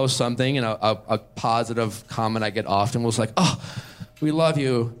like I'll post something and a positive comment I get often was like, oh, we love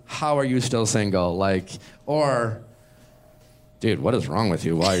you. How are you still single? Like, or, dude, what is wrong with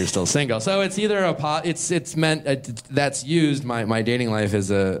you? Why are you still single? So it's either it's meant that's used. My dating life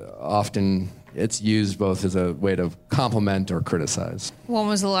is often it's used both as a way to compliment or criticize. When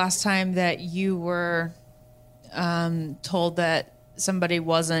was the last time that you were told that somebody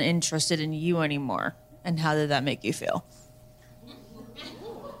wasn't interested in you anymore, and how did that make you feel?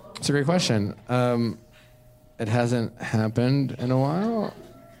 It's a great question. It hasn't happened in a while.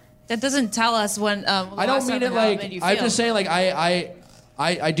 That doesn't tell us when. I don't mean it like. I'm just saying, like,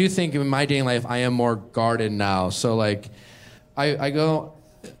 I do think in my dating life I am more guarded now. So like, if I go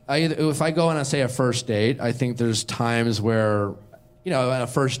on, say, a first date, I think there's times where, at a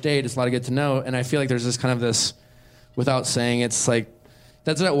first date, it's a lot to get to know, and I feel like there's this kind of this, without saying, it's like,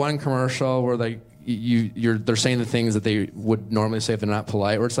 that's that one commercial where like they're saying the things that they would normally say if they're not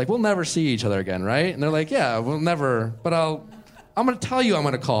polite, where it's like, we'll never see each other again, right? And they're like, yeah, we'll never, but I'm going to tell you I'm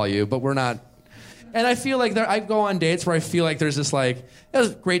going to call you, but we're not. And I feel like I go on dates where I feel like there's this like, it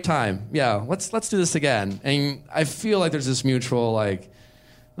was a great time. Yeah, let's do this again. And I feel like there's this mutual like,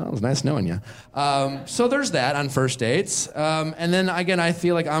 oh, it was nice knowing you. So there's that on first dates. And then again, I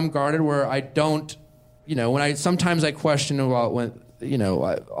feel like I'm guarded where I don't, sometimes I question about when,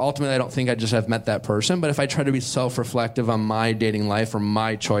 ultimately I don't think I just have met that person. But if I try to be self-reflective on my dating life or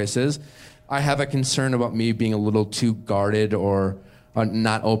my choices, I have a concern about me being a little too guarded or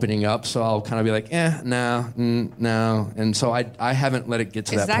not opening up. So I'll kind of be like, no. And so I haven't let it get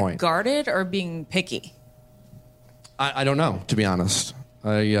to that point. Is that guarded or being picky? I don't know, to be honest.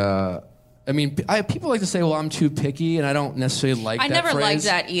 People like to say, well, I'm too picky, and I don't necessarily like that I never phrase. liked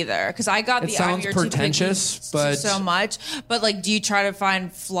that either, because I got the sounds I'm pretentious, too picky but so much. But like, do you try to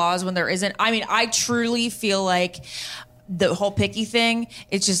find flaws when there isn't? I mean, I truly feel like the whole picky thing,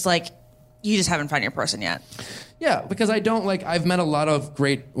 it's just like, you just haven't found your person yet. Yeah, because I've met a lot of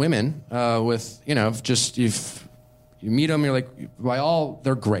great women with, if you meet them, you're like,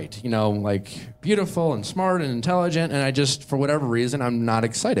 they're great, like beautiful and smart and intelligent, and I just, for whatever reason, I'm not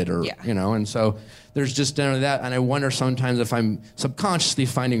excited and so there's just none of that, and I wonder sometimes if I'm subconsciously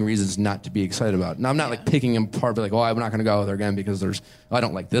finding reasons not to be excited about it. Now, I'm not like picking them apart, be like, I'm not going to go with her again because I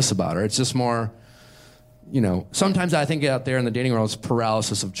don't like this about her. It's just more, sometimes I think out there in the dating world, it's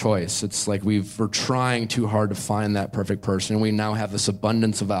paralysis of choice. It's like we're trying too hard to find that perfect person. We now have this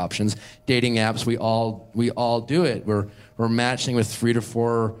abundance of options. Dating apps, we all do it. We're matching with 3 to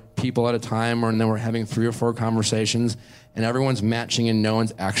 4 people at a time, and then we're having 3 or 4 conversations, and everyone's matching and no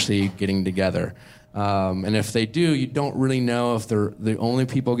one's actually getting together. And if they do, you don't really know if they're the only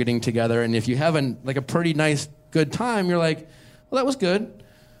people getting together. And if you have a pretty nice, good time, you're like, well, that was good.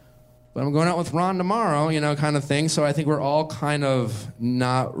 But I'm going out with Ron tomorrow, kind of thing. So I think we're all kind of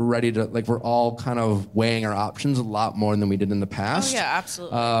not ready to, we're all kind of weighing our options a lot more than we did in the past. Oh, yeah,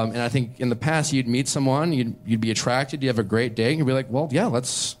 absolutely. And I think in the past, you'd meet someone, you'd be attracted, you'd have a great date, and you'd be like, well, yeah,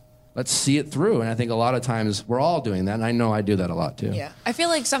 let's see it through. And I think a lot of times we're all doing that, and I know I do that a lot too. Yeah. I feel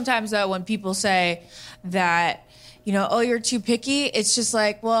like sometimes, though, when people say that, you're too picky, it's just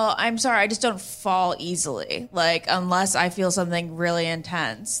like, well, I'm sorry, I just don't fall easily. Like, unless I feel something really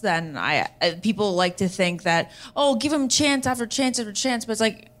intense, then people like to think that, give them chance after chance after chance, but it's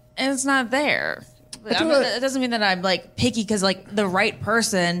like, and it's not there. It doesn't mean that I'm like picky, because like the right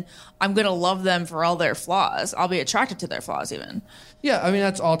person, I'm going to love them for all their flaws. I'll be attracted to their flaws even. Yeah, I mean,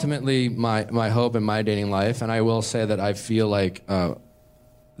 that's ultimately my hope in my dating life. And I will say that I feel like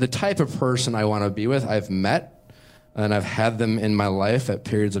the type of person I want to be with, I've met. And I've had them in my life at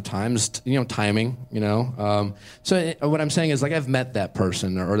periods of times, timing, So what I'm saying is, like, I've met that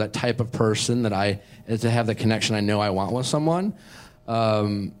person or that type of person that to have the connection I know I want with someone.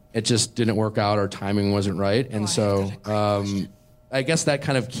 It just didn't work out, or timing wasn't right. And I guess that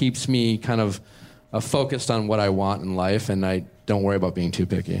kind of keeps me kind of focused on what I want in life, and I don't worry about being too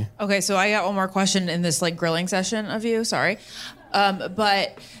picky. Okay, so I got one more question in this grilling session of you. Sorry.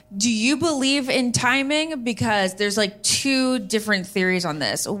 But do you believe in timing? Because there's 2 different theories on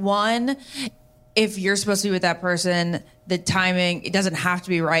this. One, if you're supposed to be with that person, the timing, it doesn't have to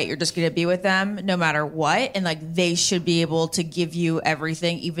be right. You're just going to be with them no matter what. And they should be able to give you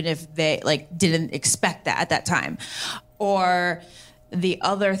everything, even if they didn't expect that at that time. Or the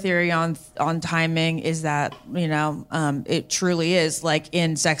other theory on timing is that, it truly is like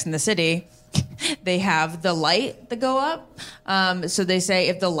in Sex and the City. They have the light that go up. So they say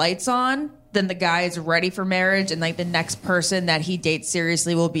if the light's on, then the guy is ready for marriage, and the next person that he dates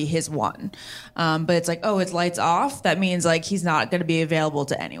seriously will be his one. But it's his light's off. That means he's not going to be available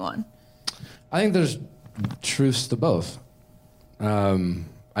to anyone. I think there's truths to both.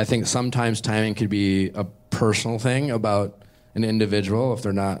 I think sometimes timing could be a personal thing about an individual if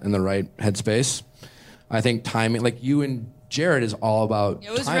they're not in the right headspace. I think timing, like you and Jared, is all about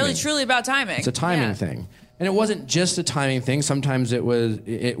It was timing. really, truly about timing. It's a timing thing. And it wasn't just a timing thing. Sometimes it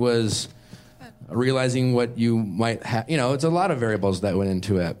was realizing what you might have. It's a lot of variables that went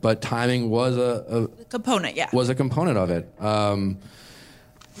into it. But timing was a component, was a component of it. And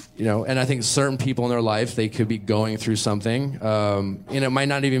I think certain people in their life, they could be going through something. It might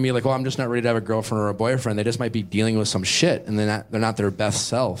not even be I'm just not ready to have a girlfriend or a boyfriend. They just might be dealing with some shit, and they're not their best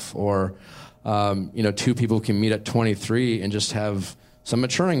self. Or, 2 people can meet at 23 and just have some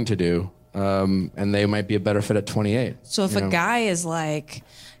maturing to do, and they might be a better fit at 28. So if a guy is like,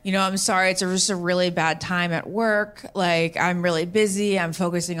 I'm sorry, it's just a really bad time at work. Like, I'm really busy. I'm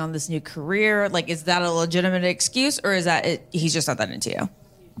focusing on this new career. Like, is that a legitimate excuse, or is that he's just not that into you?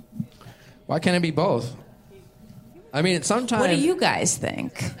 Why can't it be both? I mean, sometimes. What do you guys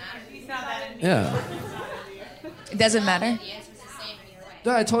think? Yeah. It doesn't matter.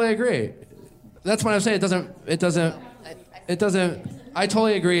 No, I totally agree. That's what I'm saying. It doesn't. I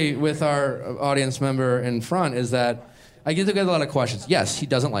totally agree with our audience member in front. Is that I get a lot of questions. Yes, he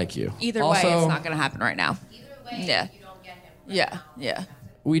doesn't like you. Either way, it's not going to happen right now. Either way, Yeah. you don't get him. Yeah.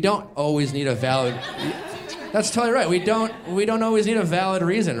 We don't always need a valid. That's totally right. We don't always need a valid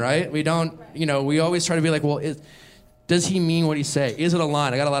reason, right? We don't. We always try to be like, well, does he mean what he say? Is it a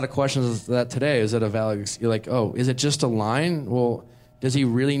line? I got a lot of questions of that today. Is it a valid? You're like, oh, is it just a line? Well, does he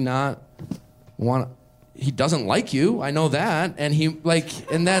really not want? He doesn't like you. I know that, and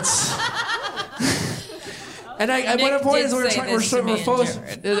and that's. And what the point is we're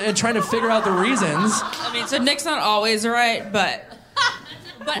trying to figure out the reasons. I mean, so Nick's not always right, but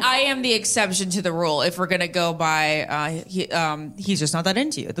I am the exception to the rule if we're gonna go by he's just not that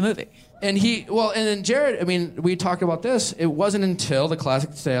into you at the movie. And then Jared, I mean, we talked about this. It wasn't until the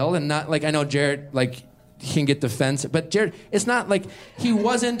classic sale, and not like I know Jared he can get defensive, but Jared, it's not like he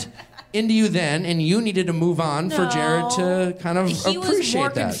wasn't into you then, and you needed to move on for Jared to kind of appreciate that. He was more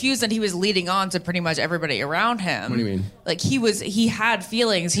confused that he was leading on to pretty much everybody around him. What do you mean? Like he had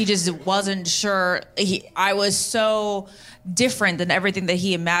feelings. He just wasn't sure. I was so different than everything that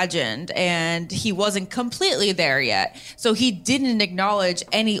he imagined, and he wasn't completely there yet. So he didn't acknowledge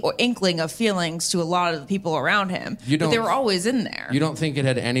any or inkling of feelings to a lot of the people around him. But they were always in there. You don't think it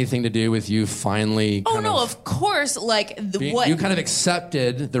had anything to do with you finally? Of course. You kind of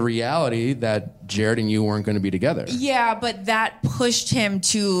accepted the reality that Jared and you weren't going to be together. Yeah, but that pushed him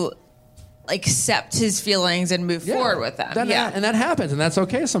to accept his feelings and move forward with them. And that happens, and that's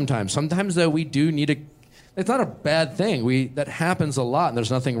okay sometimes. Sometimes, though, we do need to. It's not a bad thing. That happens a lot, and there's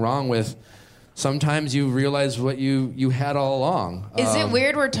nothing wrong with. Sometimes you realize what you had all along. Is it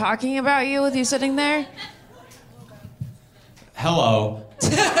weird we're talking about you with you sitting there? Hello.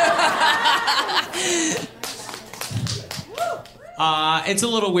 It's a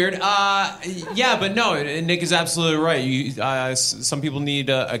little weird. Yeah, but no, Nick is absolutely right. Some people need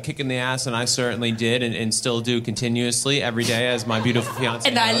a kick in the ass, and I certainly did, and still do continuously every day, as my beautiful fiance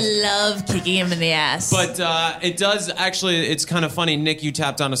And knows. I love kicking him in the ass. But it does actually. It's kind of funny, Nick. You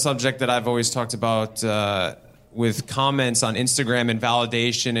tapped on a subject that I've always talked about with comments on Instagram and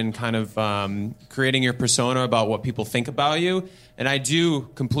validation and kind of creating your persona about what people think about you. And I do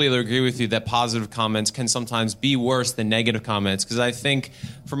completely agree with you that positive comments can sometimes be worse than negative comments, because I think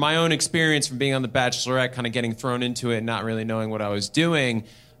from my own experience from being on The Bachelorette, kind of getting thrown into it and not really knowing what I was doing,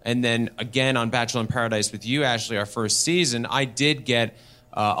 and then again on Bachelor in Paradise with you, Ashley, our first season, I did get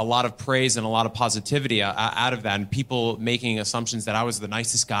a lot of praise and a lot of positivity out of that, and people making assumptions that I was the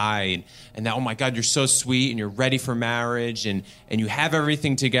nicest guy, and that, oh my God, you're so sweet and you're ready for marriage and you have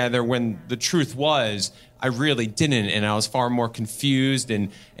everything together, when the truth was I really didn't, and I was far more confused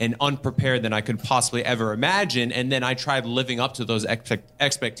and unprepared than I could possibly ever imagine. And then I tried living up to those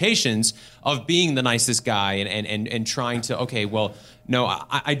expectations of being the nicest guy and trying to, okay, well, no,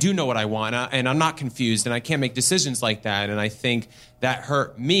 I do know what I want, and I'm not confused, and I can't make decisions like that. And I think that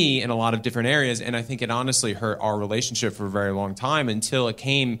hurt me in a lot of different areas, and I think it honestly hurt our relationship for a very long time, until it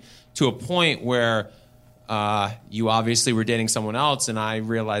came to a point where you obviously were dating someone else, and I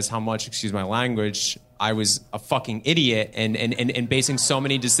realized how much, excuse my language, I was a fucking idiot and basing so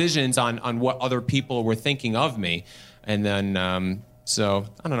many decisions on what other people were thinking of me. And then, so,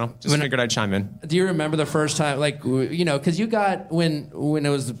 I don't know, just figured I'd chime in. Do you remember the first time, because you got, when it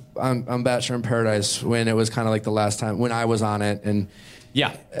was on Bachelor in Paradise, when it was kind of like the last time, when I was on it, and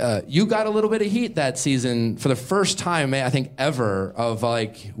yeah, you got a little bit of heat that season for the first time, I think, ever, of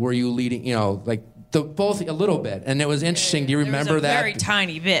were you leading, both a little bit, and it was interesting. Do you remember that? Very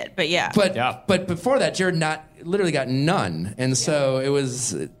tiny bit, but yeah. But before that, Jared literally got none, and so it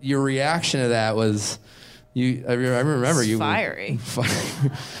was your reaction to that was you. I remember you fiery.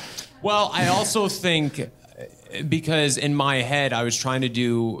 Well, I also think because in my head I was trying to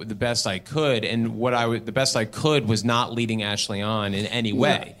do the best I could, and the best I could was not leading Ashley on in any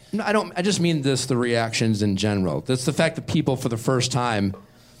way. No, I don't. I just mean the reactions in general. That's the fact that people for the first time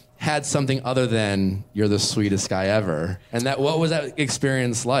had something other than "you're the sweetest guy ever," and what was that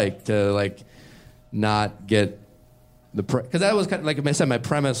experience like to not get because that was kind of, like I said, my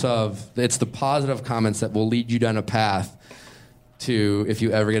premise of it's the positive comments that will lead you down a path to, if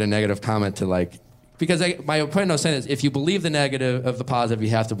you ever get a negative comment, to because my point I was saying is, if you believe the negative of the positive,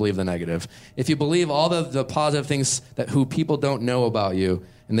 you have to believe the negative. If you believe all the positive things that who people don't know about you,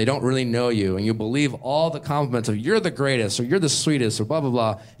 and they don't really know you, and you believe all the compliments of you're the greatest, or you're the sweetest, or blah, blah,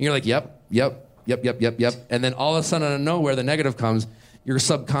 blah, and you're like, yep. And then all of a sudden, out of nowhere, the negative comes, your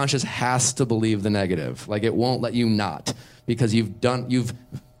subconscious has to believe the negative. Like, it won't let you not, because you've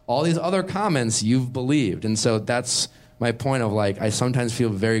all these other comments you've believed. And so that's my point of, like, I sometimes feel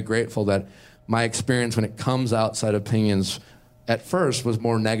very grateful that my experience when it comes outside opinions at first was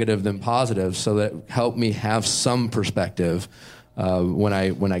more negative than positive, so that helped me have some perspective when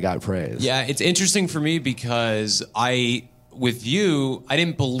I got praise. Yeah, it's interesting for me because with you, I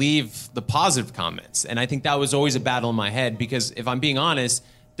didn't believe the positive comments. And I think that was always a battle in my head, because if I'm being honest,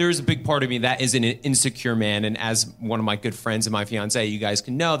 there's a big part of me that is an insecure man. And as one of my good friends and my fiance, you guys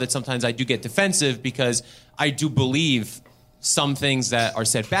can know that sometimes I do get defensive because I do believe some things that are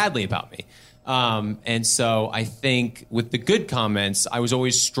said badly about me. And so I think with the good comments, I was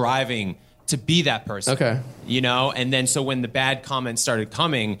always striving to be that person. Okay. You know, and then so when the bad comments started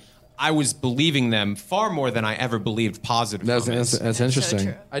coming, I was believing them far more than I ever believed positive comments. That's interesting. So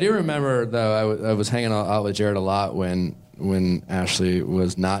true. I do remember, though, I was hanging out with Jared a lot when Ashley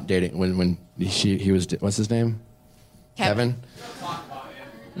was not dating, when he was, what's his name? Kevin?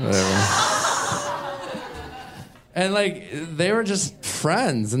 Whatever. And, like, they were just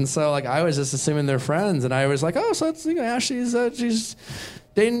friends, and so, like, I was just assuming they're friends, and I was like, oh, so it's, you know, Ashley's she's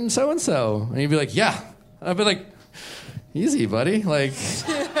dating so-and-so. And he'd be like, yeah. And I'd be like, easy, buddy. Like,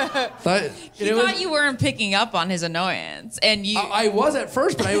 thought you weren't picking up on his annoyance, and you. I was at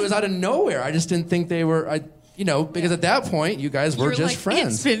first, but I was out of nowhere. I just didn't think they were. Because at that point, you guys were just like,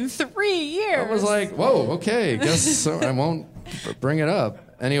 friends. It's been 3 years. I was like, whoa, okay, guess so. I won't bring it up.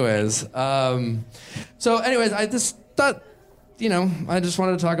 Anyways, I just thought, I just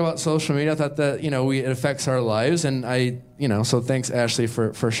wanted to talk about social media. I thought that, it affects our lives, and so thanks, Ashley,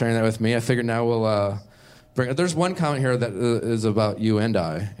 for sharing that with me. I figured now we'll there's one comment here that is about you and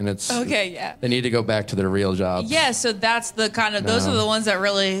I, and it's okay. Yeah, they need to go back to their real jobs. Yeah, so that's the kind of those are the ones that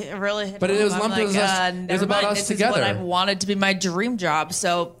really hit But it was lumped like, as us. It was about us this together. This is what I wanted to be my dream job.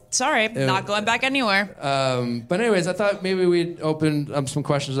 So sorry, not going back anywhere. But anyways, I thought maybe we'd open some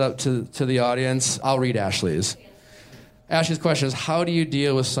questions up to the audience. I'll read Ashley's. Ashley's question is: how do you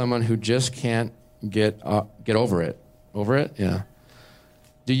deal with someone who just can't get over it? Over it? Yeah.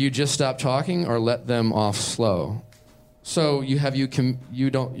 Do you just stop talking or let them off slow? So you don't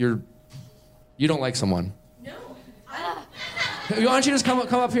like someone? No. Why don't you just come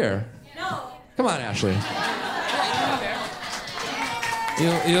up here? No. Come on, Ashley.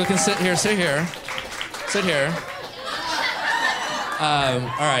 You can sit here. Sit here. All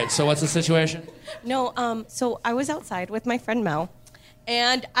right. So what's the situation? No. So I was outside with my friend Mel,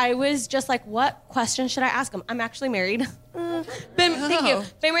 and I was just like, "What question should I ask him?" I'm actually married. Thank you.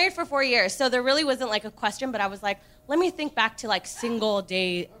 Been married for 4 years, so there really wasn't like a question. But I was like, let me think back to like single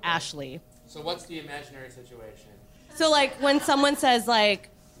day Ashley. So what's the imaginary situation? So like when someone says like,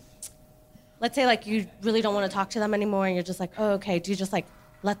 let's say like you really don't want to talk to them anymore, and you're just like, oh, okay. Do you just like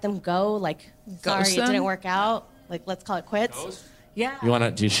let them go? Like, sorry, it didn't work out. Like, let's call it quits. Ghost? Yeah. You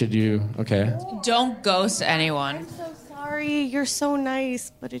want to? Should you? Okay. Don't ghost anyone. I'm so sorry. You're so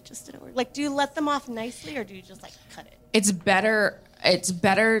nice, but it just didn't work. Like, do you let them off nicely, or do you just like cut it? It's better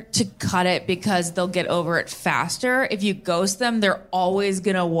to cut it because they'll get over it faster. If you ghost them, they're always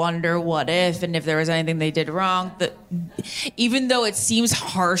going to wonder what if and if there was anything they did wrong. Even though it seems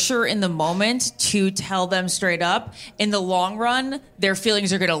harsher in the moment to tell them straight up, in the long run, their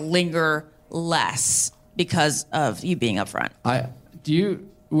feelings are going to linger less because of you being upfront. What do you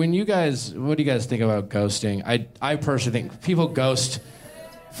guys think about ghosting? I personally think people ghost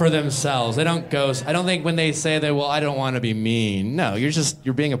for themselves. They don't ghost. I don't think when they say that, well, I don't want to be mean. No,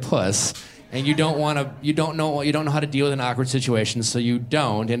 you're being a puss, and you don't know how to deal with an awkward situation, so you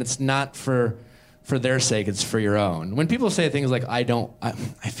don't. And it's not for their sake. It's for your own. When people say things like, I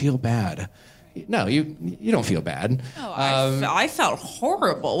feel bad. No, you don't feel bad. Oh, I felt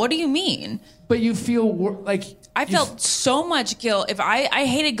horrible. What do you mean? But you feel like I felt so much guilt. If I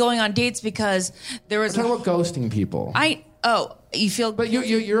hated going on dates because there was. Talk about ghosting people. You feel. But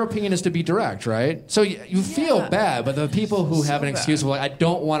your opinion is to be direct, right? So you feel bad, but the people who have an excuse of like, I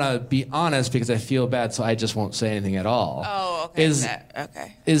don't want to be honest because I feel bad, so I just won't say anything at all. Oh, okay.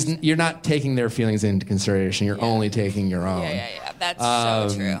 Is you're not taking their feelings into consideration. You're only taking your own. Yeah. That's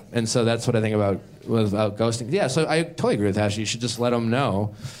so true. And so that's what I think about ghosting. Yeah, so I totally agree with Ashley. You should just let them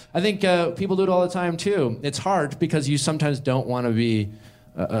know. I think people do it all the time too. It's hard because you sometimes don't want to be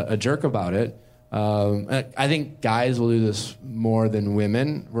a jerk about it. I think guys will do this more than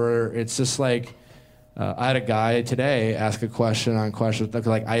women, where it's just like, I had a guy today ask a question on questions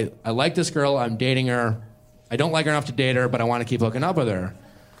like, I like this girl, I'm dating her, I don't like her enough to date her, but I want to keep hooking up with her.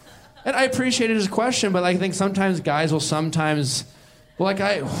 And I appreciated his question, but I think sometimes guys will sometimes,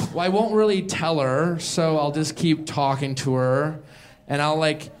 I won't really tell her, so I'll just keep talking to her, and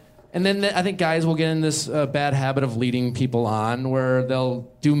and then I think guys will get in this bad habit of leading people on, where they'll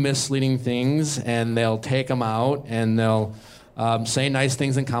do misleading things, and they'll take them out, and they'll say nice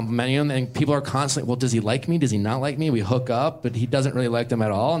things and compliment him, and people are constantly, well, does he like me? Does he not like me? We hook up, but he doesn't really like them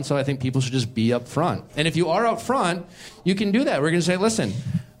at all, and so I think people should just be up front. And if you are up front, you can do that. We're going to say, listen,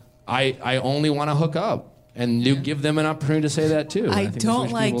 I only want to hook up, and you give them an opportunity to say that too. I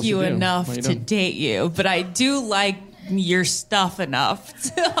don't like you enough to date you, but I do like your stuff enough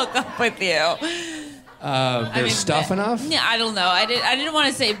to hook up with you. Stuff enough? Yeah, I don't know. I didn't want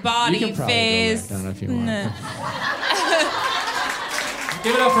to say body, you can probably face. Go back down if you want.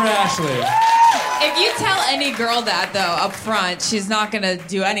 Give it up for Ashley. If you tell any girl that, though, up front, she's not going to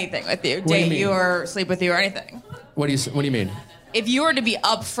do anything with you, date you or sleep with you or anything. What do you mean? If you were to be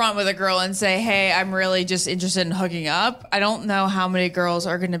up front with a girl and say, hey, I'm really just interested in hooking up, I don't know how many girls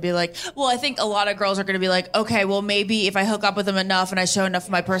are going to be like, well, I think a lot of girls are going to be like, okay, well, maybe if I hook up with him enough and I show enough of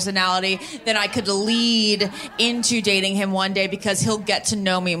my personality, then I could lead into dating him one day because he'll get to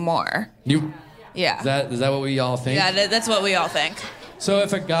know me more. Yeah. Is that what we all think? Yeah, that's what we all think. So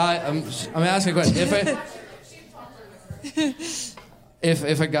if a guy, I'm asking a question.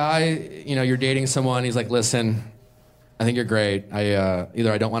 If a guy, you're dating someone, he's like, listen, I think you're great.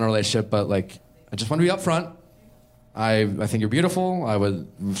 Either I don't want a relationship, but I just want to be upfront. I think you're beautiful. I would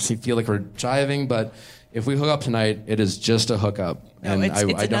feel like we're jiving, but if we hook up tonight, it is just a hookup. No, it's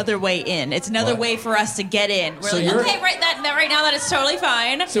another way in. It's another way for us to get in. We're okay, right now that it's totally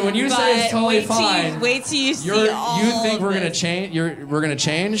fine. So when you say it's totally fine, wait till you see all. You think we're gonna change? We're gonna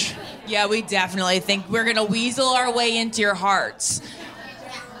change? Yeah, we definitely think we're gonna weasel our way into your hearts.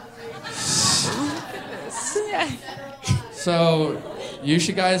 So you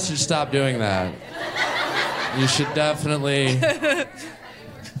guys should stop doing that. You should definitely.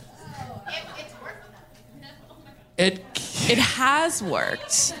 It has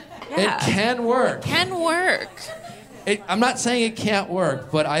worked. Yeah. It can work. I'm not saying it can't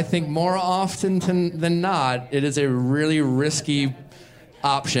work, but I think more often than not, it is a really risky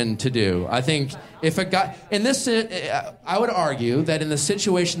option to do. I think if a guy I would argue that in the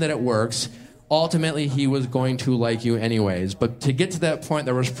situation that it works, ultimately he was going to like you anyways. But to get to that point,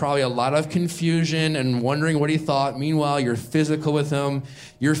 there was probably a lot of confusion and wondering what he thought. Meanwhile, you're physical with him,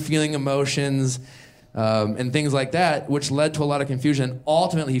 you're feeling emotions. And things like that, which led to a lot of confusion.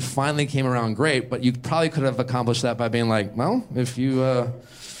 Ultimately, he finally came around great, but you probably could have accomplished that by being like, well, if you,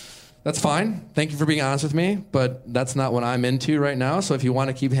 that's fine. Thank you for being honest with me, but that's not what I'm into right now. So if you want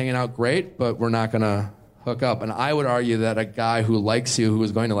to keep hanging out, great, but we're not going to hook up. And I would argue that a guy who likes you, who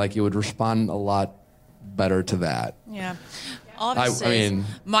is going to like you, would respond a lot better to that. Yeah. Obviously,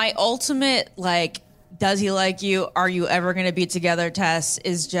 my ultimate, does he like you? Are you ever going to be together test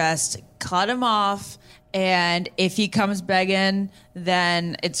is just cut him off. And if he comes begging,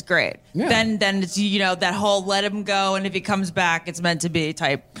 then it's great. Yeah. Then it's, that whole let him go. And if he comes back, it's meant to be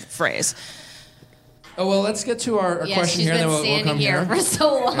type phrase. Oh, well, let's get to our question here. She's and been then we'll come here for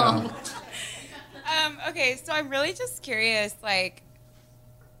so long. Yeah. Okay, so I'm really just curious,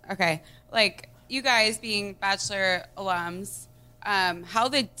 you guys being Bachelor alums, how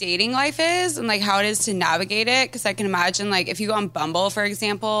the dating life is and how it is to navigate it, because I can imagine if you go on Bumble, for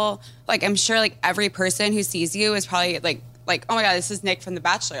example, I'm sure every person who sees you is probably oh my god, this is Nick from The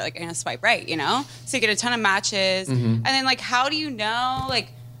Bachelor, I'm gonna swipe right, so you get a ton of matches. And then how do you know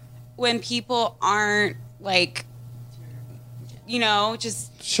when people aren't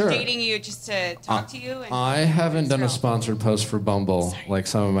just dating you just to talk to you? And I haven't done a sponsored post for Bumble like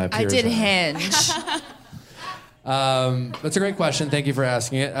some of my peers. I did Hinge. That's a great question. Thank you for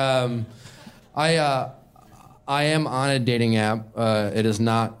asking it. I am on a dating app. It is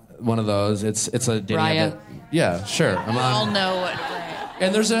not one of those. It's a dating app. Yeah, sure. We all know what.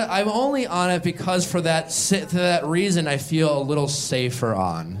 And I'm only on it because for that reason I feel a little safer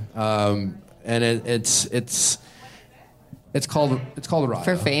on. And it's called Raya.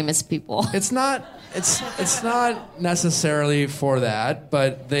 For famous people. It's not necessarily for that,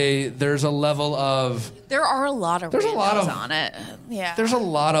 but there's a level of. There are a lot of randos on it. Yeah. There's a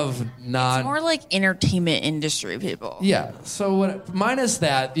lot of not. It's more like entertainment industry people. Yeah. So minus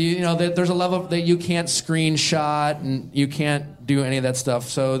that, there's a level that you can't screenshot and you can't do any of that stuff.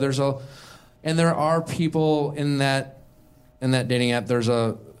 So there are people in that dating app. There's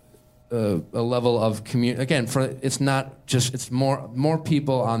a a level of community. Again, it's not just, it's more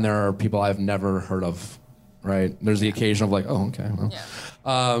people on there are people I've never heard of, right? There's the occasion of like, oh, okay, well.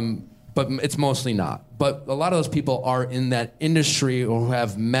 Yeah. But it's mostly not. But a lot of those people are in that industry or who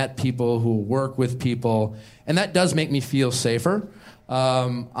have met people, who work with people, and that does make me feel safer.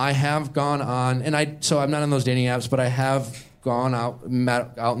 I have gone on, so I'm not on those dating apps, but I have gone out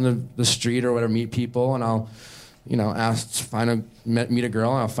in the street or whatever, meet people, and I'll, meet a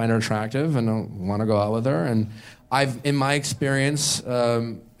girl, and I'll find her attractive, and I'll want to go out with her. And in my experience,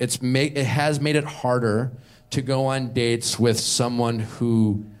 it has made it harder to go on dates with someone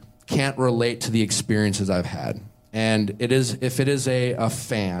who can't relate to the experiences I've had. And if it is a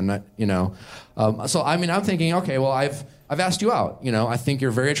fan, so I mean, I'm thinking, okay, well, I've asked you out, I think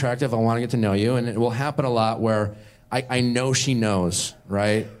you're very attractive, I want to get to know you, and it will happen a lot where I know she knows,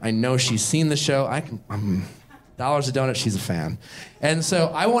 right? I know she's seen the show, dollars a donut, she's a fan. And so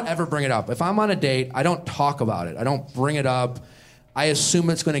I won't ever bring it up. If I'm on a date, I don't talk about it, I don't bring it up. I assume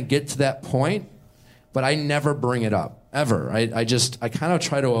it's going to get to that point, but I never bring it up. Ever. I kind of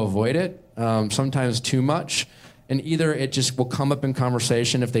try to avoid it, sometimes too much. And either it just will come up in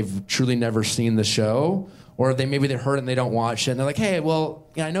conversation if they've truly never seen the show, or maybe they heard it and they don't watch it. And they're like, hey, well,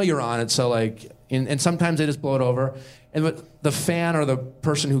 yeah, I know you're on it. So like, and sometimes they just blow it over. And the fan or the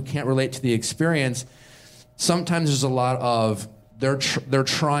person who can't relate to the experience, sometimes there's a lot of, they're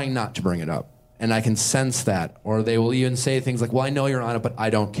trying not to bring it up. And I can sense that. Or they will even say things like, well, I know you're on it, but I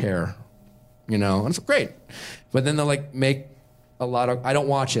don't care. And it's great. But then they'll like make a lot of, I don't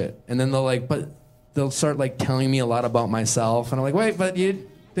watch it. And then they'll start like telling me a lot about myself. And I'm like, wait, but you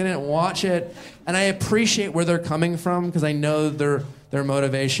didn't watch it. And I appreciate where they're coming from because I know their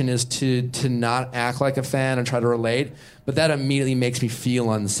motivation is to not act like a fan and try to relate. But that immediately makes me feel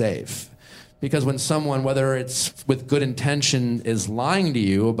unsafe. Because when someone, whether it's with good intention, is lying to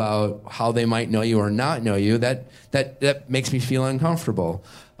you about how they might know you or not know you, that makes me feel uncomfortable.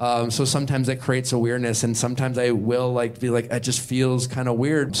 So sometimes that creates a weirdness, and sometimes I will be like, it just feels kind of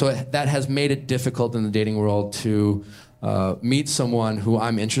weird. So that has made it difficult in the dating world to meet someone who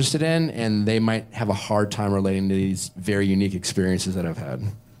I'm interested in, and they might have a hard time relating to these very unique experiences that I've had.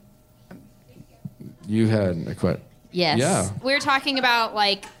 You had a quit. Yes. Yeah. We were talking about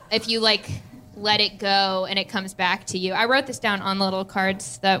if you let it go and it comes back to you. I wrote this down on little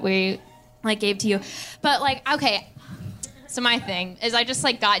cards that we gave to you. But okay. So my thing is I just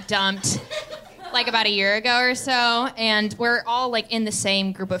got dumped about a year ago or so, and we're all in the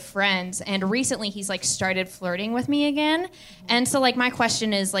same group of friends, and recently he's started flirting with me again. And so my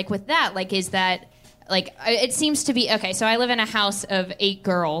question is with that is that it seems to be okay. So I live in a house of 8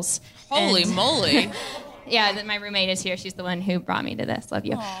 girls. Holy moly. Yeah, my roommate is here. She's the one who brought me to this. Love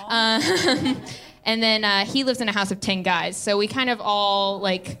you. And then he lives in a house of 10 guys. So we kind of all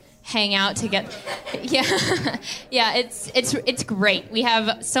hang out together. Yeah, it's great. We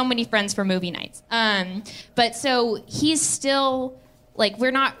have so many friends for movie nights. But so he's still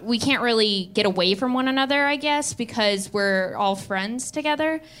we can't really get away from one another, I guess, because we're all friends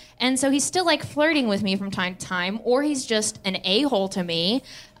together. And so he's still flirting with me from time to time, or he's just an a-hole to me,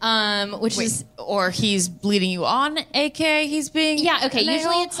 or he's bleeding you on, aka he's being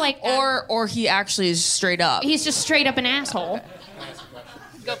usually it's or he actually is straight up. He's just straight up an asshole.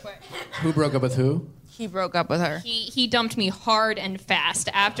 Go for it. Who broke up with who? He broke up with her. He dumped me hard and fast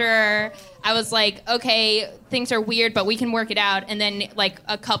after I was like, okay, things are weird, but we can work it out. And then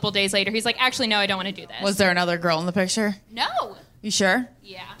a couple days later, he's like, actually, no, I don't want to do this. Was there another girl in the picture? No. You sure?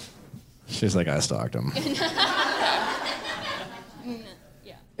 Yeah. She's like, I stalked him.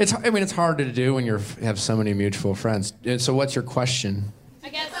 Yeah. It's hard to do when you have so many mutual friends. So what's your question? I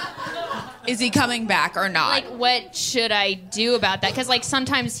guess. Is he coming back or not? What should I do about that? Because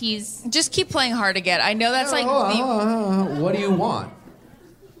sometimes he's just keep playing hard to get. I know that's what do you want?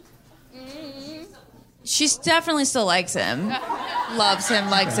 She definitely still likes him, loves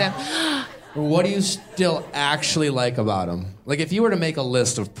him, likes him. What do you still actually like about him? If you were to make a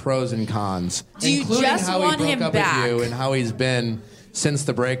list of pros and cons, including how he broke up with you and how he's been since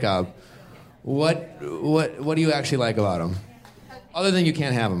the breakup, what do you actually like about him? Other than you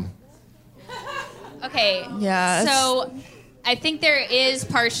can't have him. Okay. Yeah. So I think there is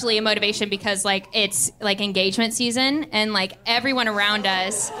partially a motivation because it's engagement season and everyone around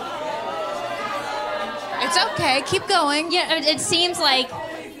us. It's okay. Keep going. Yeah. It seems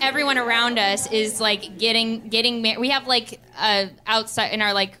everyone around us is like getting married. We have like outside in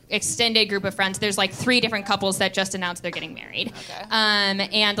our like extended group of friends. There's like 3 different couples that just announced they're getting married,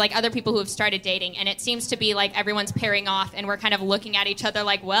 and like other people who have started dating. And it seems to be like everyone's pairing off, and we're kind of looking at each other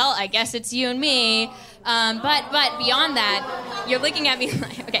like, well, I guess it's you and me. But beyond that, you're looking at me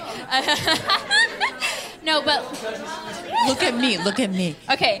like, okay. No, but Look at me.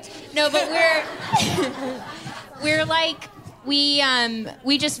 okay. No, but we're like. We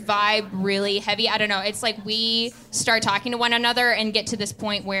just vibe really heavy. I don't know. It's like we start talking to one another and get to this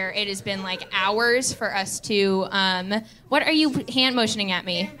point where it has been like hours for us to. What are you hand motioning at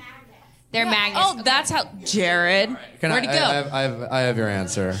me? They're magnets. Oh, that's how Jared. Where'd he go? I have your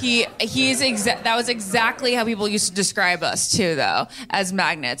answer. That was exactly how people used to describe us too, though, as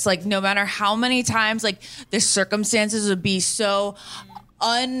magnets. Like no matter how many times, like the circumstances would be so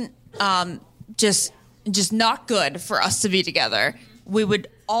just not good for us to be together, we would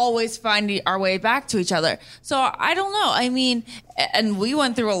always find our way back to each other. So I don't know. I mean, and we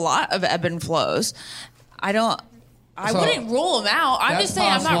went through a lot of ebb and flows. I wouldn't rule them out. I'm just saying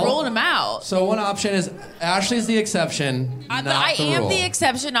possible. I'm not ruling them out. So one option is Ashley's the exception, not I the am rule. the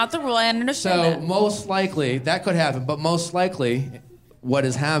exception, not the rule. I understand So that. most likely, that could happen, but most likely what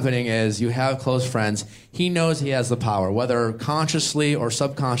is happening is you have close friends. He knows he has the power, whether consciously or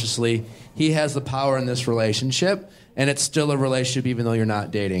subconsciously, he has the power in this relationship, and it's still a relationship even though you're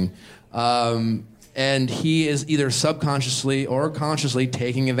not dating. And he is either subconsciously or consciously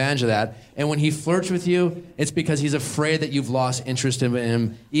taking advantage of that. And when he flirts with you, it's because he's afraid that you've lost interest in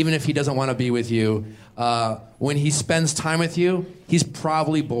him, even if he doesn't want to be with you. When he spends time with you, he's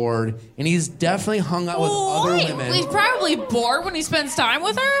probably bored, and he's definitely hung out with other women. He's probably bored when he spends time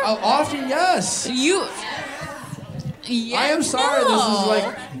with her? Often, yes. Yeah, I am sorry. No. This is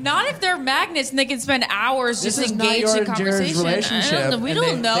like not if they're magnets and they can spend hours this just is not engaged your in and Jared's conversation. relationship. We and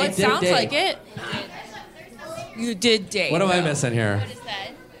don't know. they It did sounds date. like it. You did date. What am I missing here?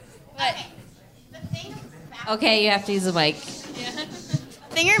 Okay, you have to use the mic.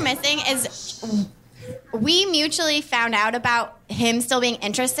 The thing you're missing is we mutually found out about him still being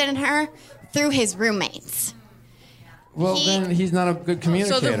interested in her through his roommates. Well, then he's not a good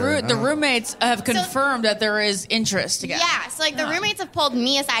communicator. So the roommates have confirmed that there is interest together. Yeah, so like the roommates have pulled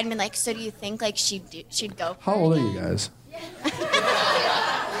me aside and been like, so do you think like she'd go for How old are you guys?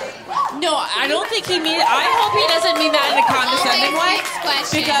 No, I don't think he means. I hope he doesn't mean that in a condescending way.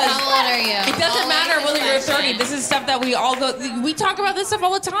 Question. Because how old are you? It doesn't matter whether you're 30. This is stuff that we all go. We talk about this stuff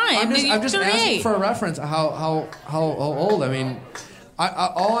all the time. I'm just asking for a reference. How old? I mean,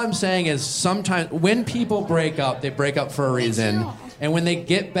 all I'm saying is sometimes when people break up, they break up for a reason. And when they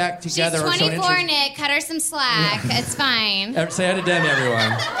get back together, She's or show 24, interest, Nick. Cut her some slack. It's fine. say hi to Demi,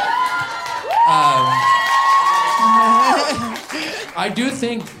 everyone. I do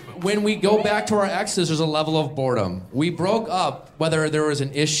think when we go back to our exes, there's a level of boredom. We broke up, whether there was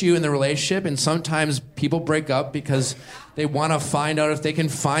an issue in the relationship, and sometimes people break up because they want to find out if they can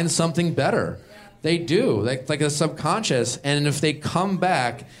find something better. They do, like a subconscious. And if they come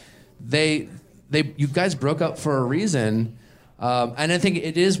back, you guys broke up for a reason. And I think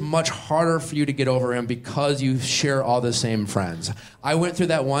it is much harder for you to get over him because you share all the same friends. I went through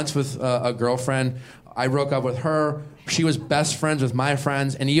that once with a girlfriend. I broke up with her. She was best friends with my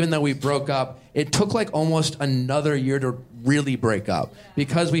friends. And even though we broke up, it took like almost another year to really break up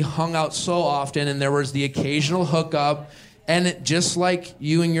because we hung out so often and there was the occasional hookup. And just like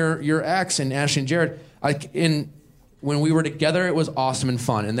you and your ex and Ashley and Jared, when we were together, it was awesome and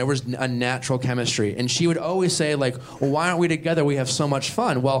fun, and there was a natural chemistry. And she would always say, like, well, why aren't we together? We have so much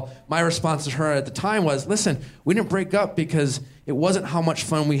fun. Well, my response to her at the time was, listen, we didn't break up because it wasn't how much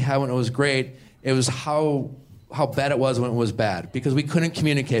fun we had when it was great. It was how bad it was when it was bad, because we couldn't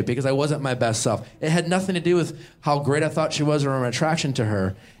communicate, because I wasn't my best self. It had nothing to do with how great I thought she was or my attraction to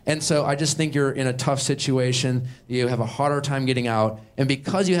her. And so I just think you're in a tough situation. You have a harder time getting out. And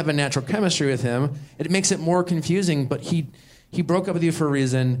because you have a natural chemistry with him, it makes it more confusing. But he broke up with you for a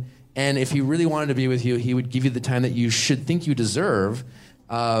reason. And if he really wanted to be with you, he would give you the time that you should think you deserve.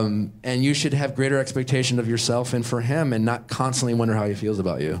 And you should have greater expectation of yourself and for him, and not constantly wonder how he feels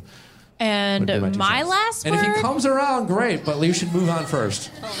about you. And my last word. And if he comes around, great, but you should move on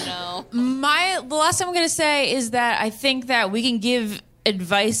first. Oh no. The last thing I'm going to say is that I think that we can give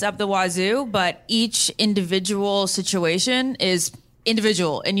advice up the wazoo, but each individual situation is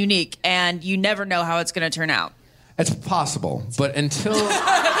individual and unique, and you never know how it's going to turn out. It's possible, but until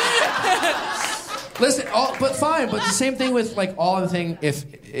listen, but fine. But the same thing with like all the thing.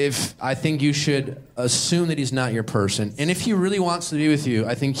 If I think you should assume that he's not your person, and if he really wants to be with you,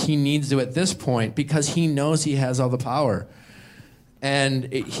 I think he needs to at this point, because he knows he has all the power.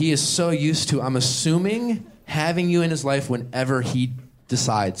 he is so used to, I'm assuming, having you in his life whenever he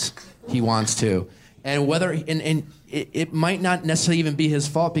decides he wants to. And it might not necessarily even be his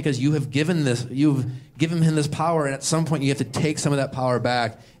fault because you've given him this power, and at some point you have to take some of that power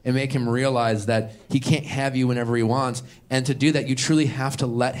back and make him realize that he can't have you whenever he wants. And to do that, you truly have to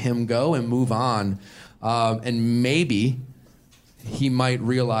let him go and move on. And maybe he might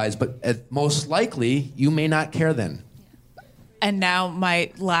realize, but most likely you may not care then. And now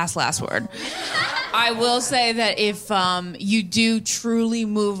my last word. I will say that if you do truly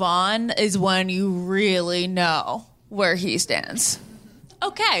move on is when you really know where he stands.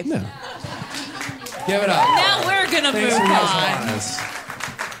 Okay. Yeah. Give it up. Now we're going to move on.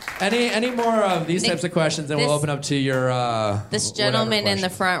 Any more of these types of questions, and we'll open up to your This gentleman in the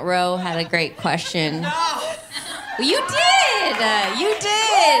front row had a great question. No. You did. You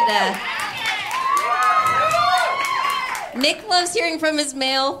did. Nick loves hearing from his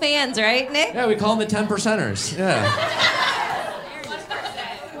male fans, right, Nick? Yeah, we call them the 10%ers. Yeah.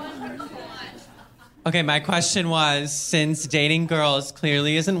 Okay, my question was, since dating girls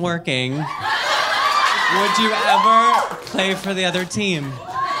clearly isn't working, would you ever play for the other team?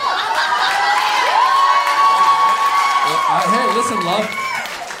 Hey, listen,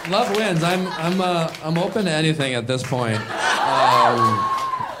 love wins. I'm open to anything at this point.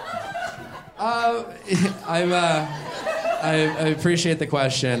 I appreciate the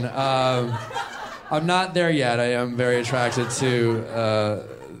question. I'm not there yet. I am very attracted to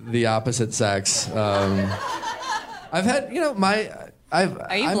the opposite sex. I've had,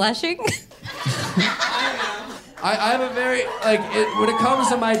 Are you blushing? I have a very, when it comes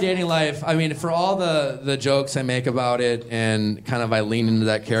to my dating life, I mean, for all the jokes I make about it and kind of I lean into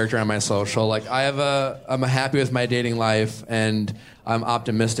that character on my social, I'm happy with my dating life and I'm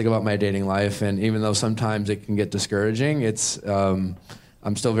optimistic about my dating life. And even though sometimes it can get discouraging, I'm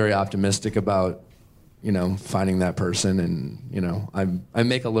still very optimistic about, finding that person. And, I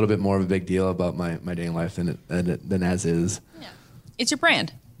make a little bit more of a big deal about my dating life than as is. Yeah. It's your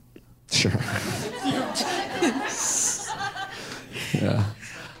brand. Sure. Yeah.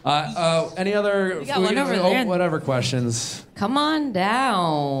 Any other? We got one over there. Whatever questions. Come on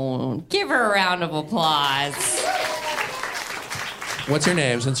down. Give her a round of applause. What's your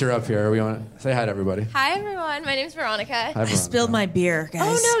name? Since you're up here, we want to say hi to everybody. Hi, everyone. My name's Veronica. Hi, Veronica. I spilled my beer, guys.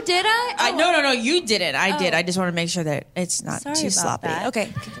 Oh, no, did I? No, you didn't. I did. I just want to make sure that it's not Sorry too about sloppy. that.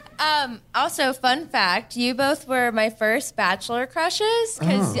 Okay. Also, fun fact, you both were my first Bachelor crushes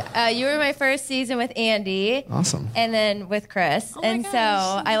because you were my first season with Andy. Awesome. And then with Chris. And so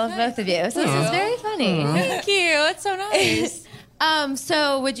I love both of you. So this is very funny. Thank you. It's so nice.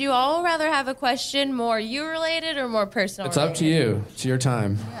 So would you all rather have a question more you related or more personal? It's up to you. It's your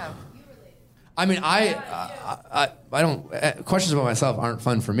time. Yeah. I mean, I don't. Questions about myself aren't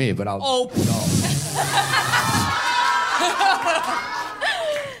fun for me, but I'll.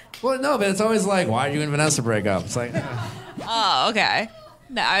 Well, no, but it's always like, why did you and Vanessa break up? It's like. Oh, okay.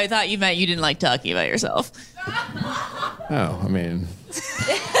 No, I thought you meant you didn't like talking about yourself. Oh, I mean.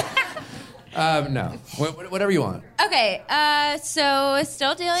 No. Whatever you want. Okay, so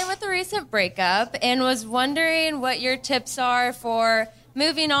still dealing with the recent breakup and was wondering what your tips are for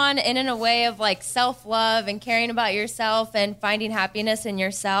moving on and in a way of self-love and caring about yourself and finding happiness in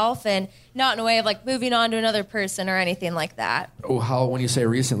yourself and not in a way of moving on to another person or anything like that. Oh, when you say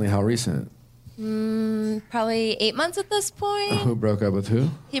recently, how recent? Probably 8 months at this point. Who broke up with who?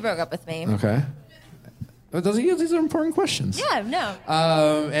 He broke up with me. Okay. These are important questions. Yeah, no.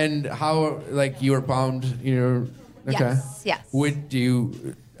 And how, you were bummed, okay. Yes.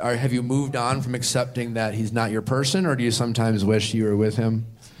 Have you moved on from accepting that he's not your person, or do you sometimes wish you were with him?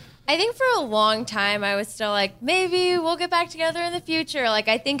 I think for a long time I was still maybe we'll get back together in the future.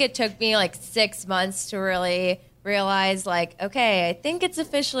 I think it took me 6 months to really realize okay, I think it's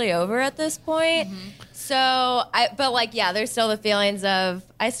officially over at this point. Mm-hmm. So, there's still the feelings of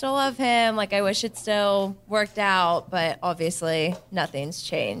I still love him. I wish it still worked out, but obviously nothing's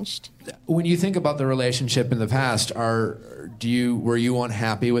changed. When you think about the relationship in the past, were you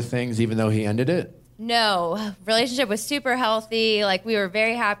unhappy with things even though he ended it? No, relationship was super healthy. We were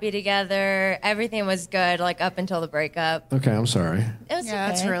very happy together. Everything was good. Up until the breakup. Okay, I'm sorry. It was okay.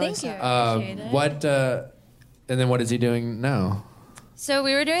 That's really Thank you. What? And then what is he doing now? So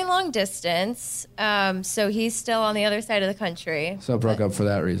we were doing long distance. So he's still on the other side of the country. So broke up for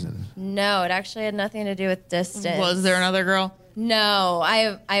that reason. No, it actually had nothing to do with distance. Was there another girl? No,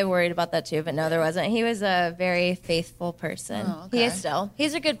 I worried about that too, but no, there wasn't. He was a very faithful person. Oh, okay. He is still.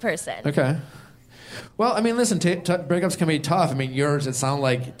 He's a good person. Okay. Well, I mean, listen, breakups can be tough. I mean, yours, it sounded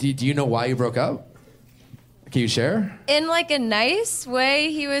like, do you know why you broke up? Can you share? In like a nice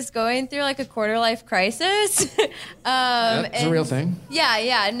way, he was going through like a quarter life crisis. It's a real thing.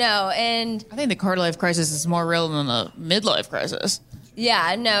 Yeah, no, and I think the quarter life crisis is more real than the midlife crisis.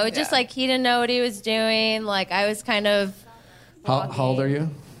 yeah, no, just like he didn't know what he was doing. Like I was kind of How old are you?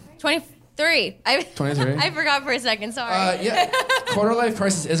 23. 23? I forgot for a second. Sorry. Yeah, quarter life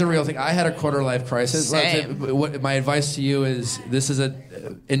crisis is a real thing. I had a quarter life crisis. Same. What my advice to you is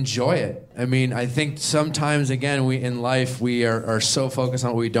enjoy it. I mean, I think sometimes again we in life we are so focused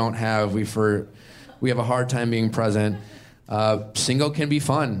on what we don't have. We have a hard time being present. Single can be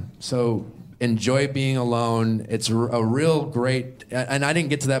fun, so enjoy being alone. It's a real great, and I didn't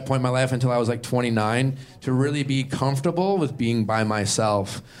get to that point in my life until I was like 29 to really be comfortable with being by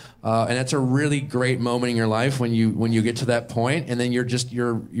myself. And it's a really great moment in your life when you get to that point, and then you're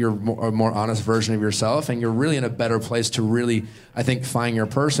a more honest version of yourself, and you're really in a better place to really, I think, find your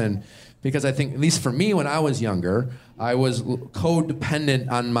person. Because I think, at least for me, when I was younger, I was codependent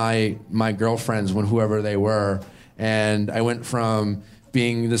on my girlfriends, whoever they were, and I went from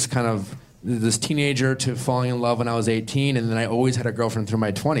being this teenager to falling in love when I was 18, and then I always had a girlfriend through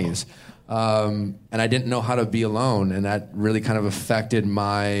my 20s. And I didn't know how to be alone, and that really kind of affected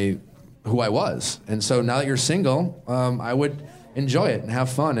who I was. And so now that you're single, I would enjoy it and have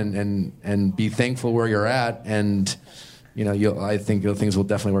fun and be thankful where you're at, and I think things will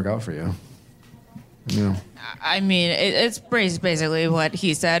definitely work out for you. I mean, it's basically what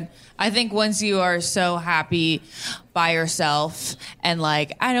he said. I think once you are so happy by yourself and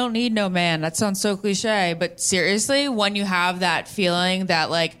like, I don't need no man, that sounds so cliche, but seriously, when you have that feeling that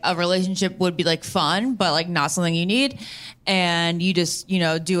like a relationship would be like fun, but like not something you need, and you just,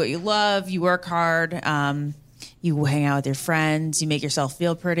 do what you love, you work hard, you hang out with your friends, you make yourself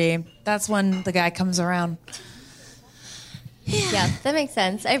feel pretty, that's when the guy comes around. Yeah, that makes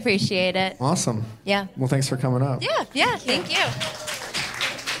sense. I appreciate it. Awesome. Yeah. Well, thanks for coming up. Yeah, thank you.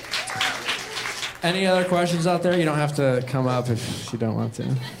 Any other questions out there? You don't have to come up if you don't want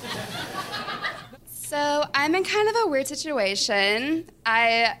to. So I'm in kind of a weird situation.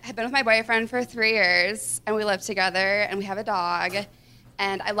 I have been with my boyfriend for 3 years, and we live together, and we have a dog.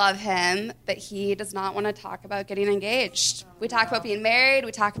 And I love him, but he does not want to talk about getting engaged. We talk about being married,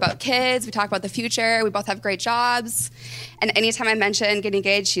 we talk about kids, we talk about the future, we both have great jobs. And anytime I mention getting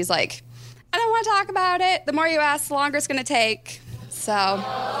engaged, he's like, I don't want to talk about it. The more you ask, the longer it's going to take. So.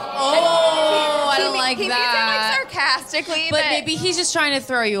 I don't like he that. means it like sarcastically, But maybe he's just trying to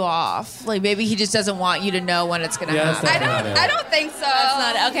throw you off. Like maybe he just doesn't want you to know when it's going to happen. I don't think so.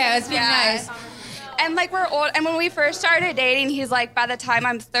 That's not okay. I was being nice. And like we're old, and when we first started dating, he's like, by the time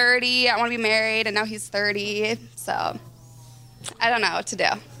I'm 30, I want to be married, and now he's 30. So I don't know what to do.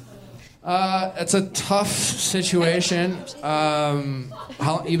 It's a tough situation.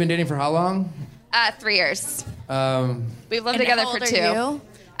 You've been dating for how long? 3 years. We've lived And together how for old 2. are you?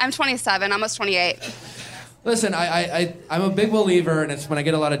 I'm 27, almost 28. Listen, I'm a big believer, and it's when I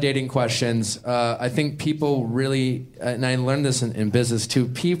get a lot of dating questions, I think people really, and I learned this in business too,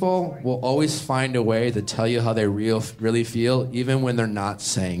 people will always find a way to tell you how they really feel, even when they're not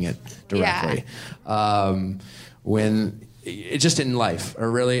saying it directly. Yeah. When it's just in life,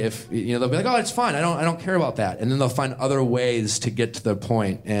 or really, if they'll be like, "Oh, it's fine. I don't care about that," and then they'll find other ways to get to the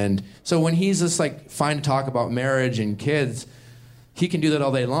point. And so when he's just like fine to talk about marriage and kids, he can do that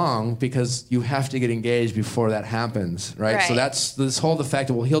all day long because you have to get engaged before that happens, right? So that's the fact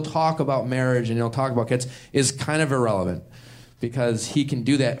that he'll talk about marriage and he'll talk about kids is kind of irrelevant because he can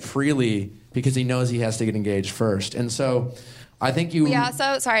do that freely because he knows he has to get engaged first. And so I think we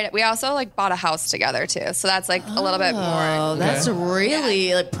also like bought a house together too. So that's like a little bit more. Oh, that's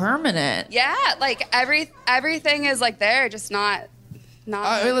really like permanent. Yeah, like everything is like there, just not.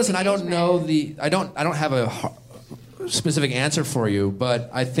 Listen, I don't know I don't have a specific answer for you, but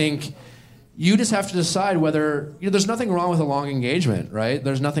I think you just have to decide whether there's nothing wrong with a long engagement, right?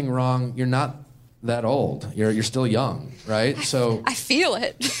 There's nothing wrong. You're not that old. You're still young, right? So I feel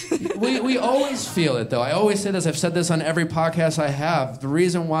it. we always feel it, though. I always say this. I've said this on every podcast I have. The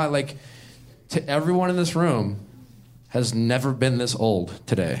reason why, like, to everyone in this room has never been this old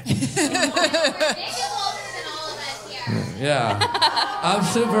today. Yeah,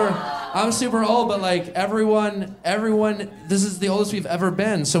 I'm super old, but like everyone, this is the oldest we've ever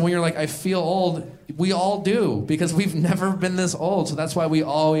been. So when you're like, I feel old, we all do because we've never been this old. So that's why we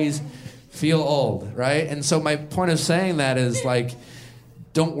always feel old, right? And so my point of saying that is like,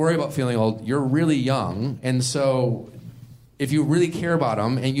 don't worry about feeling old. You're really young. And so if you really care about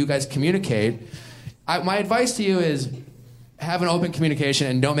them and you guys communicate, my advice to you is have an open communication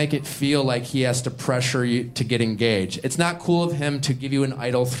and don't make it feel like he has to pressure you to get engaged. It's not cool of him to give you an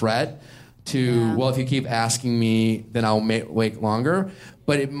idle threat, to, well, if you keep asking me, then I'll wait longer.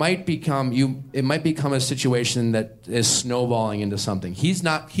 But it might become a situation that is snowballing into something. He's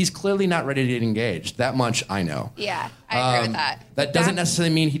clearly not ready to get engaged. That much I know. Yeah, I agree with that. That doesn't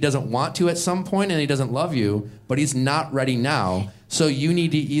necessarily mean he doesn't want to at some point and he doesn't love you, but he's not ready now. So you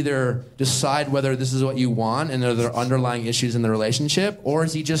need to either decide whether this is what you want and are there underlying issues in the relationship, or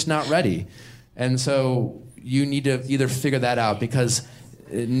is he just not ready? And so you need to either figure that out, because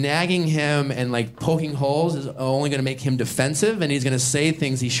nagging him and like poking holes is only going to make him defensive, and he's going to say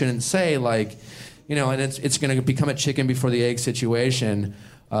things he shouldn't say, like, you know, and it's going to become a chicken before the egg situation.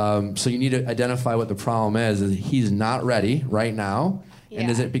 So you need to identify what the problem is. Is he's not ready right now, and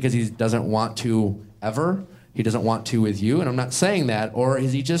is it because he doesn't want to ever? He doesn't want to with you, and I'm not saying that, or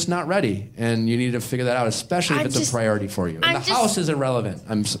is he just not ready? And you need to figure that out, especially if it's a priority for you. And the house is irrelevant.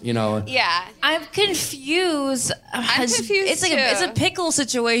 Yeah. I'm confused. I'm confused It's like it's a pickle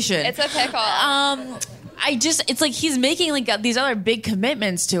situation. It's a pickle. It's like he's making like these other big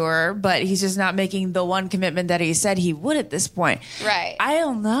commitments to her, but he's just not making the one commitment that he said he would at this point. Right. I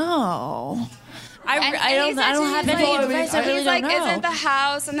don't know. I don't have any advice. I really he's don't like, know. isn't the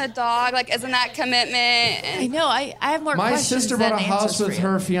house and the dog, like, isn't that commitment? I know. I have more My questions sister than bought a house answers with for you.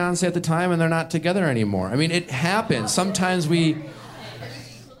 her fiance at the time, and they're not together anymore. I mean, it happens. Sometimes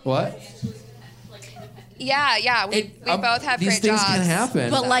What? Yeah. We both have these great things jobs. can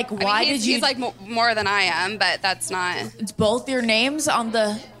happen. But like, why did you? He's like more than I am, but that's not. It's both your names on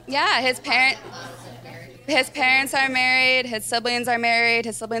the. Yeah, his parents are married. His siblings are married.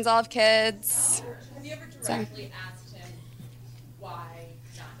 His siblings all have kids. Have you ever directly asked him why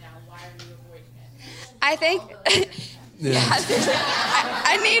not now? Why are you avoiding it? I think.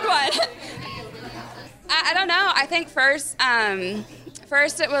 I need one. I don't know. I think first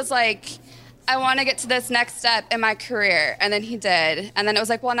it was like, I want to get to this next step in my career, and then he did. And then it was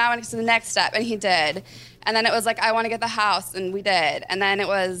like, well, now I want to get to the next step, and he did. And then it was like, I want to get the house, and we did. And then it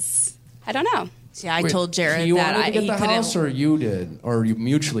was, I don't know. See, I told Jared you that wanted to he get the couldn't. house, or you did, or you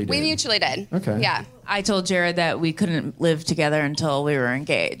mutually did. We mutually did. Okay. Yeah. I told Jared that we couldn't live together until we were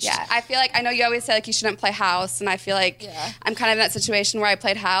engaged. Yeah, I feel like, I know you always say like you shouldn't play house, and I feel like I'm kind of in that situation where I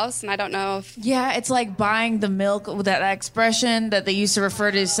played house, and I don't know if. Yeah, it's like buying the milk with that expression that they used to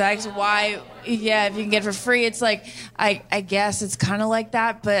refer to sex. Why? Yeah, if you can get it for free, it's like, I guess it's kind of like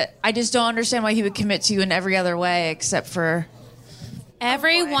that, but I just don't understand why he would commit to you in every other way except for.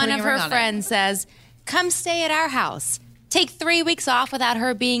 Every one putting of a ring her on friends says, come stay at our house. Take 3 weeks off without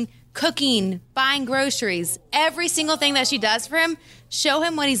her being cooking, buying groceries, every single thing that she does for him. Show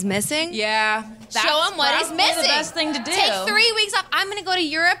him what he's missing. Yeah. Show him what he's probably missing. the best thing to do. Take 3 weeks off. I'm going to go to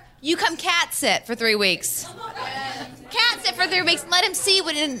Europe. You come cat sit for 3 weeks. Cat sit for 3 weeks. Let him see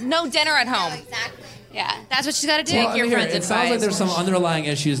no dinner at home. Exactly. Yeah, that's what she's got to do. Well, I mean, it sounds like there's some underlying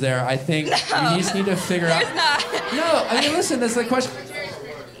issues there. I think you just need to figure out. No, I mean, listen, that's the question.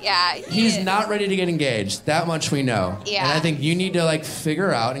 Yeah. He's not ready to get engaged. That much we know. Yeah. And I think you need to like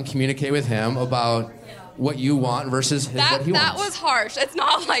figure out and communicate with him about what you want versus what he that wants. was harsh. It's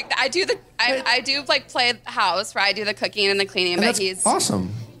not like that. I do like play the house where I do the cooking and the cleaning, And but that's he's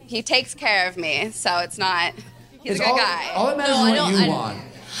awesome. He takes care of me, so it's not. He's It's a good guy. All that matters is what you want.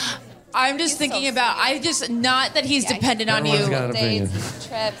 I'm just thinking about. Not that he's dependent on you. Everyone's got an opinion. Dates,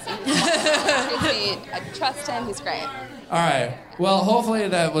 trips. I trust him. He's great. All right. Well, hopefully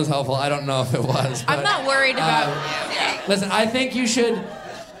that was helpful. I don't know if it was. But, I'm not worried about. Listen, I think you should.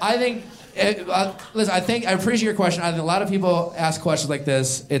 I think. Listen, I appreciate your question. I think a lot of people ask questions like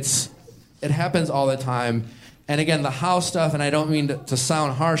this. It happens all the time. And again, the house stuff, and I don't mean to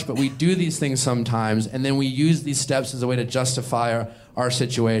sound harsh, but we do these things sometimes, and then we use these steps as a way to justify our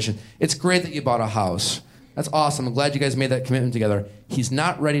situation. It's great that you bought a house. That's awesome. I'm glad you guys made that commitment together. He's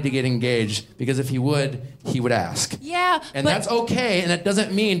not ready to get engaged, because if he would ask. Yeah, and that's okay, and that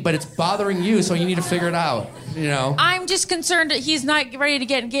doesn't mean, but it's bothering you, so you need to figure it out. You know. I'm just concerned that he's not ready to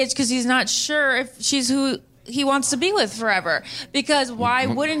get engaged because he's not sure if she's who he wants to be with forever. Because why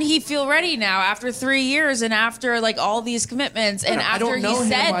wouldn't he feel ready now after 3 years and after like all these commitments and I after don't know he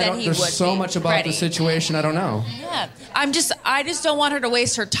said him. that he There's would so be much about ready. the situation I don't know. Yeah. I just don't want her to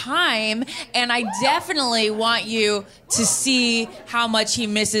waste her time, and I definitely want you to see how much he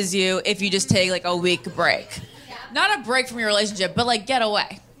misses you if you just take like a week break. Not a break from your relationship, but like get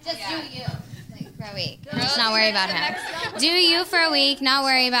away. Just do you. Like, for a week. Just not worry about him. Do you for a week, not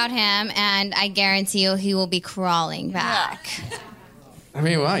worry about him, and I guarantee you he will be crawling back. I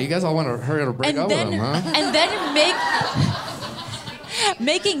mean, wow, you guys all want to hurry to break up with him, huh? And then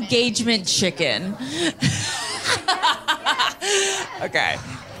make engagement chicken. Okay.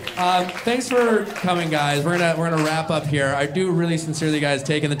 Thanks for coming, guys. We're gonna wrap up here. I do really sincerely, guys,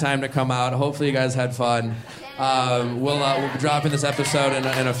 taking the time to come out. Hopefully, you guys had fun. We'll be dropping this episode in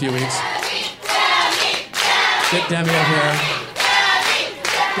a few weeks. Get Demi up here.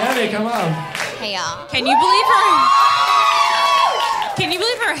 Demi, come on. Hey, y'all. Can you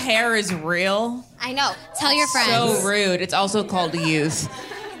believe her hair is real? I know. Tell your friends. So rude. It's also called youth.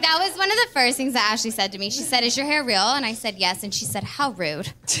 That was one of the first things that Ashley said to me. She said, "Is your hair real?" And I said, "Yes." And she said, "How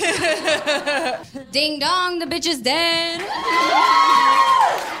rude." Ding dong, the bitch is dead.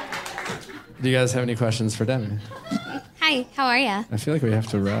 Do you guys have any questions for Demi? Hi, how are ya? I feel like we have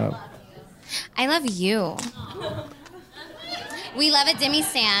to wrap. I love you. We love a Demi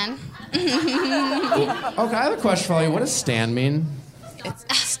Stan. Okay, I have a question for you. What does stan mean?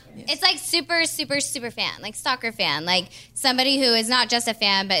 It's like super, super, super fan, like stalker fan, like somebody who is not just a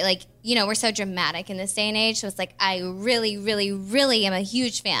fan, but like, you know, we're so dramatic in this day and age. So it's like, I really, really, really am a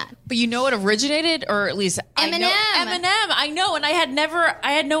huge fan. But you know what originated, or at least Eminem. I know, and I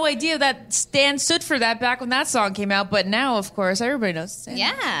had no idea that Stan stood for that back when that song came out. But now, of course, everybody knows Stan.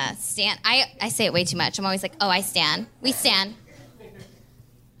 Yeah, Stan. I say it way too much. I'm always like, oh, I stan. We stan.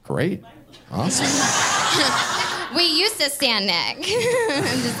 Great. Awesome. We used to stan Nick.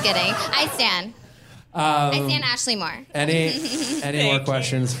 I'm just kidding. I stan. I stan Ashley more. Any more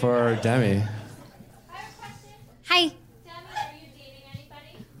questions for Demi? Hi. Demi, are you dating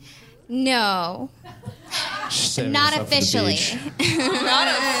anybody? No. Not officially.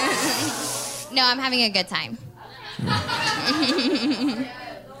 No, I'm having a good time.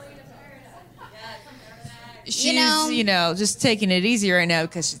 She's, just taking it easy right now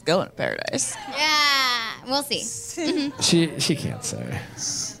because she's going to paradise. Yeah, we'll see. She can't say.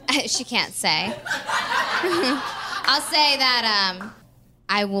 She can't say. I'll say that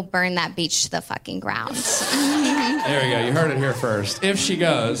I will burn that beach to the fucking ground. There we go. You heard it here first. If she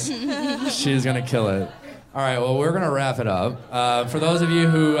goes, she's going to kill it. All right, well, we're going to wrap it up. For those of you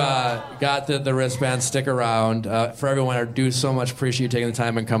who got the wristband, stick around. For everyone, I do so much appreciate you taking the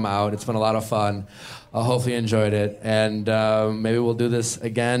time and come out. It's been a lot of fun. Hopefully you enjoyed it. And maybe we'll do this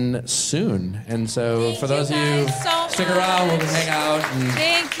again soon. And so for those of you, stick around. We'll hang out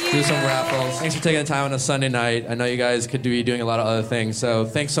and do some raffles. Thanks for taking the time on a Sunday night. I know you guys could be doing a lot of other things. So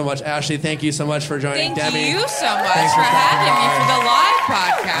thanks so much. Ashley, thank you so much for joining. Thank Demi, you so much for having me for the live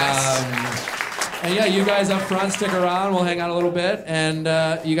podcast. And yeah, you guys up front, stick around. We'll hang out a little bit. And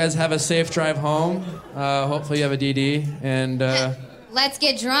you guys have a safe drive home. Hopefully you have a DD. And let's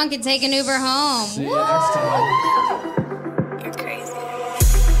get drunk and take an Uber home. see you next time.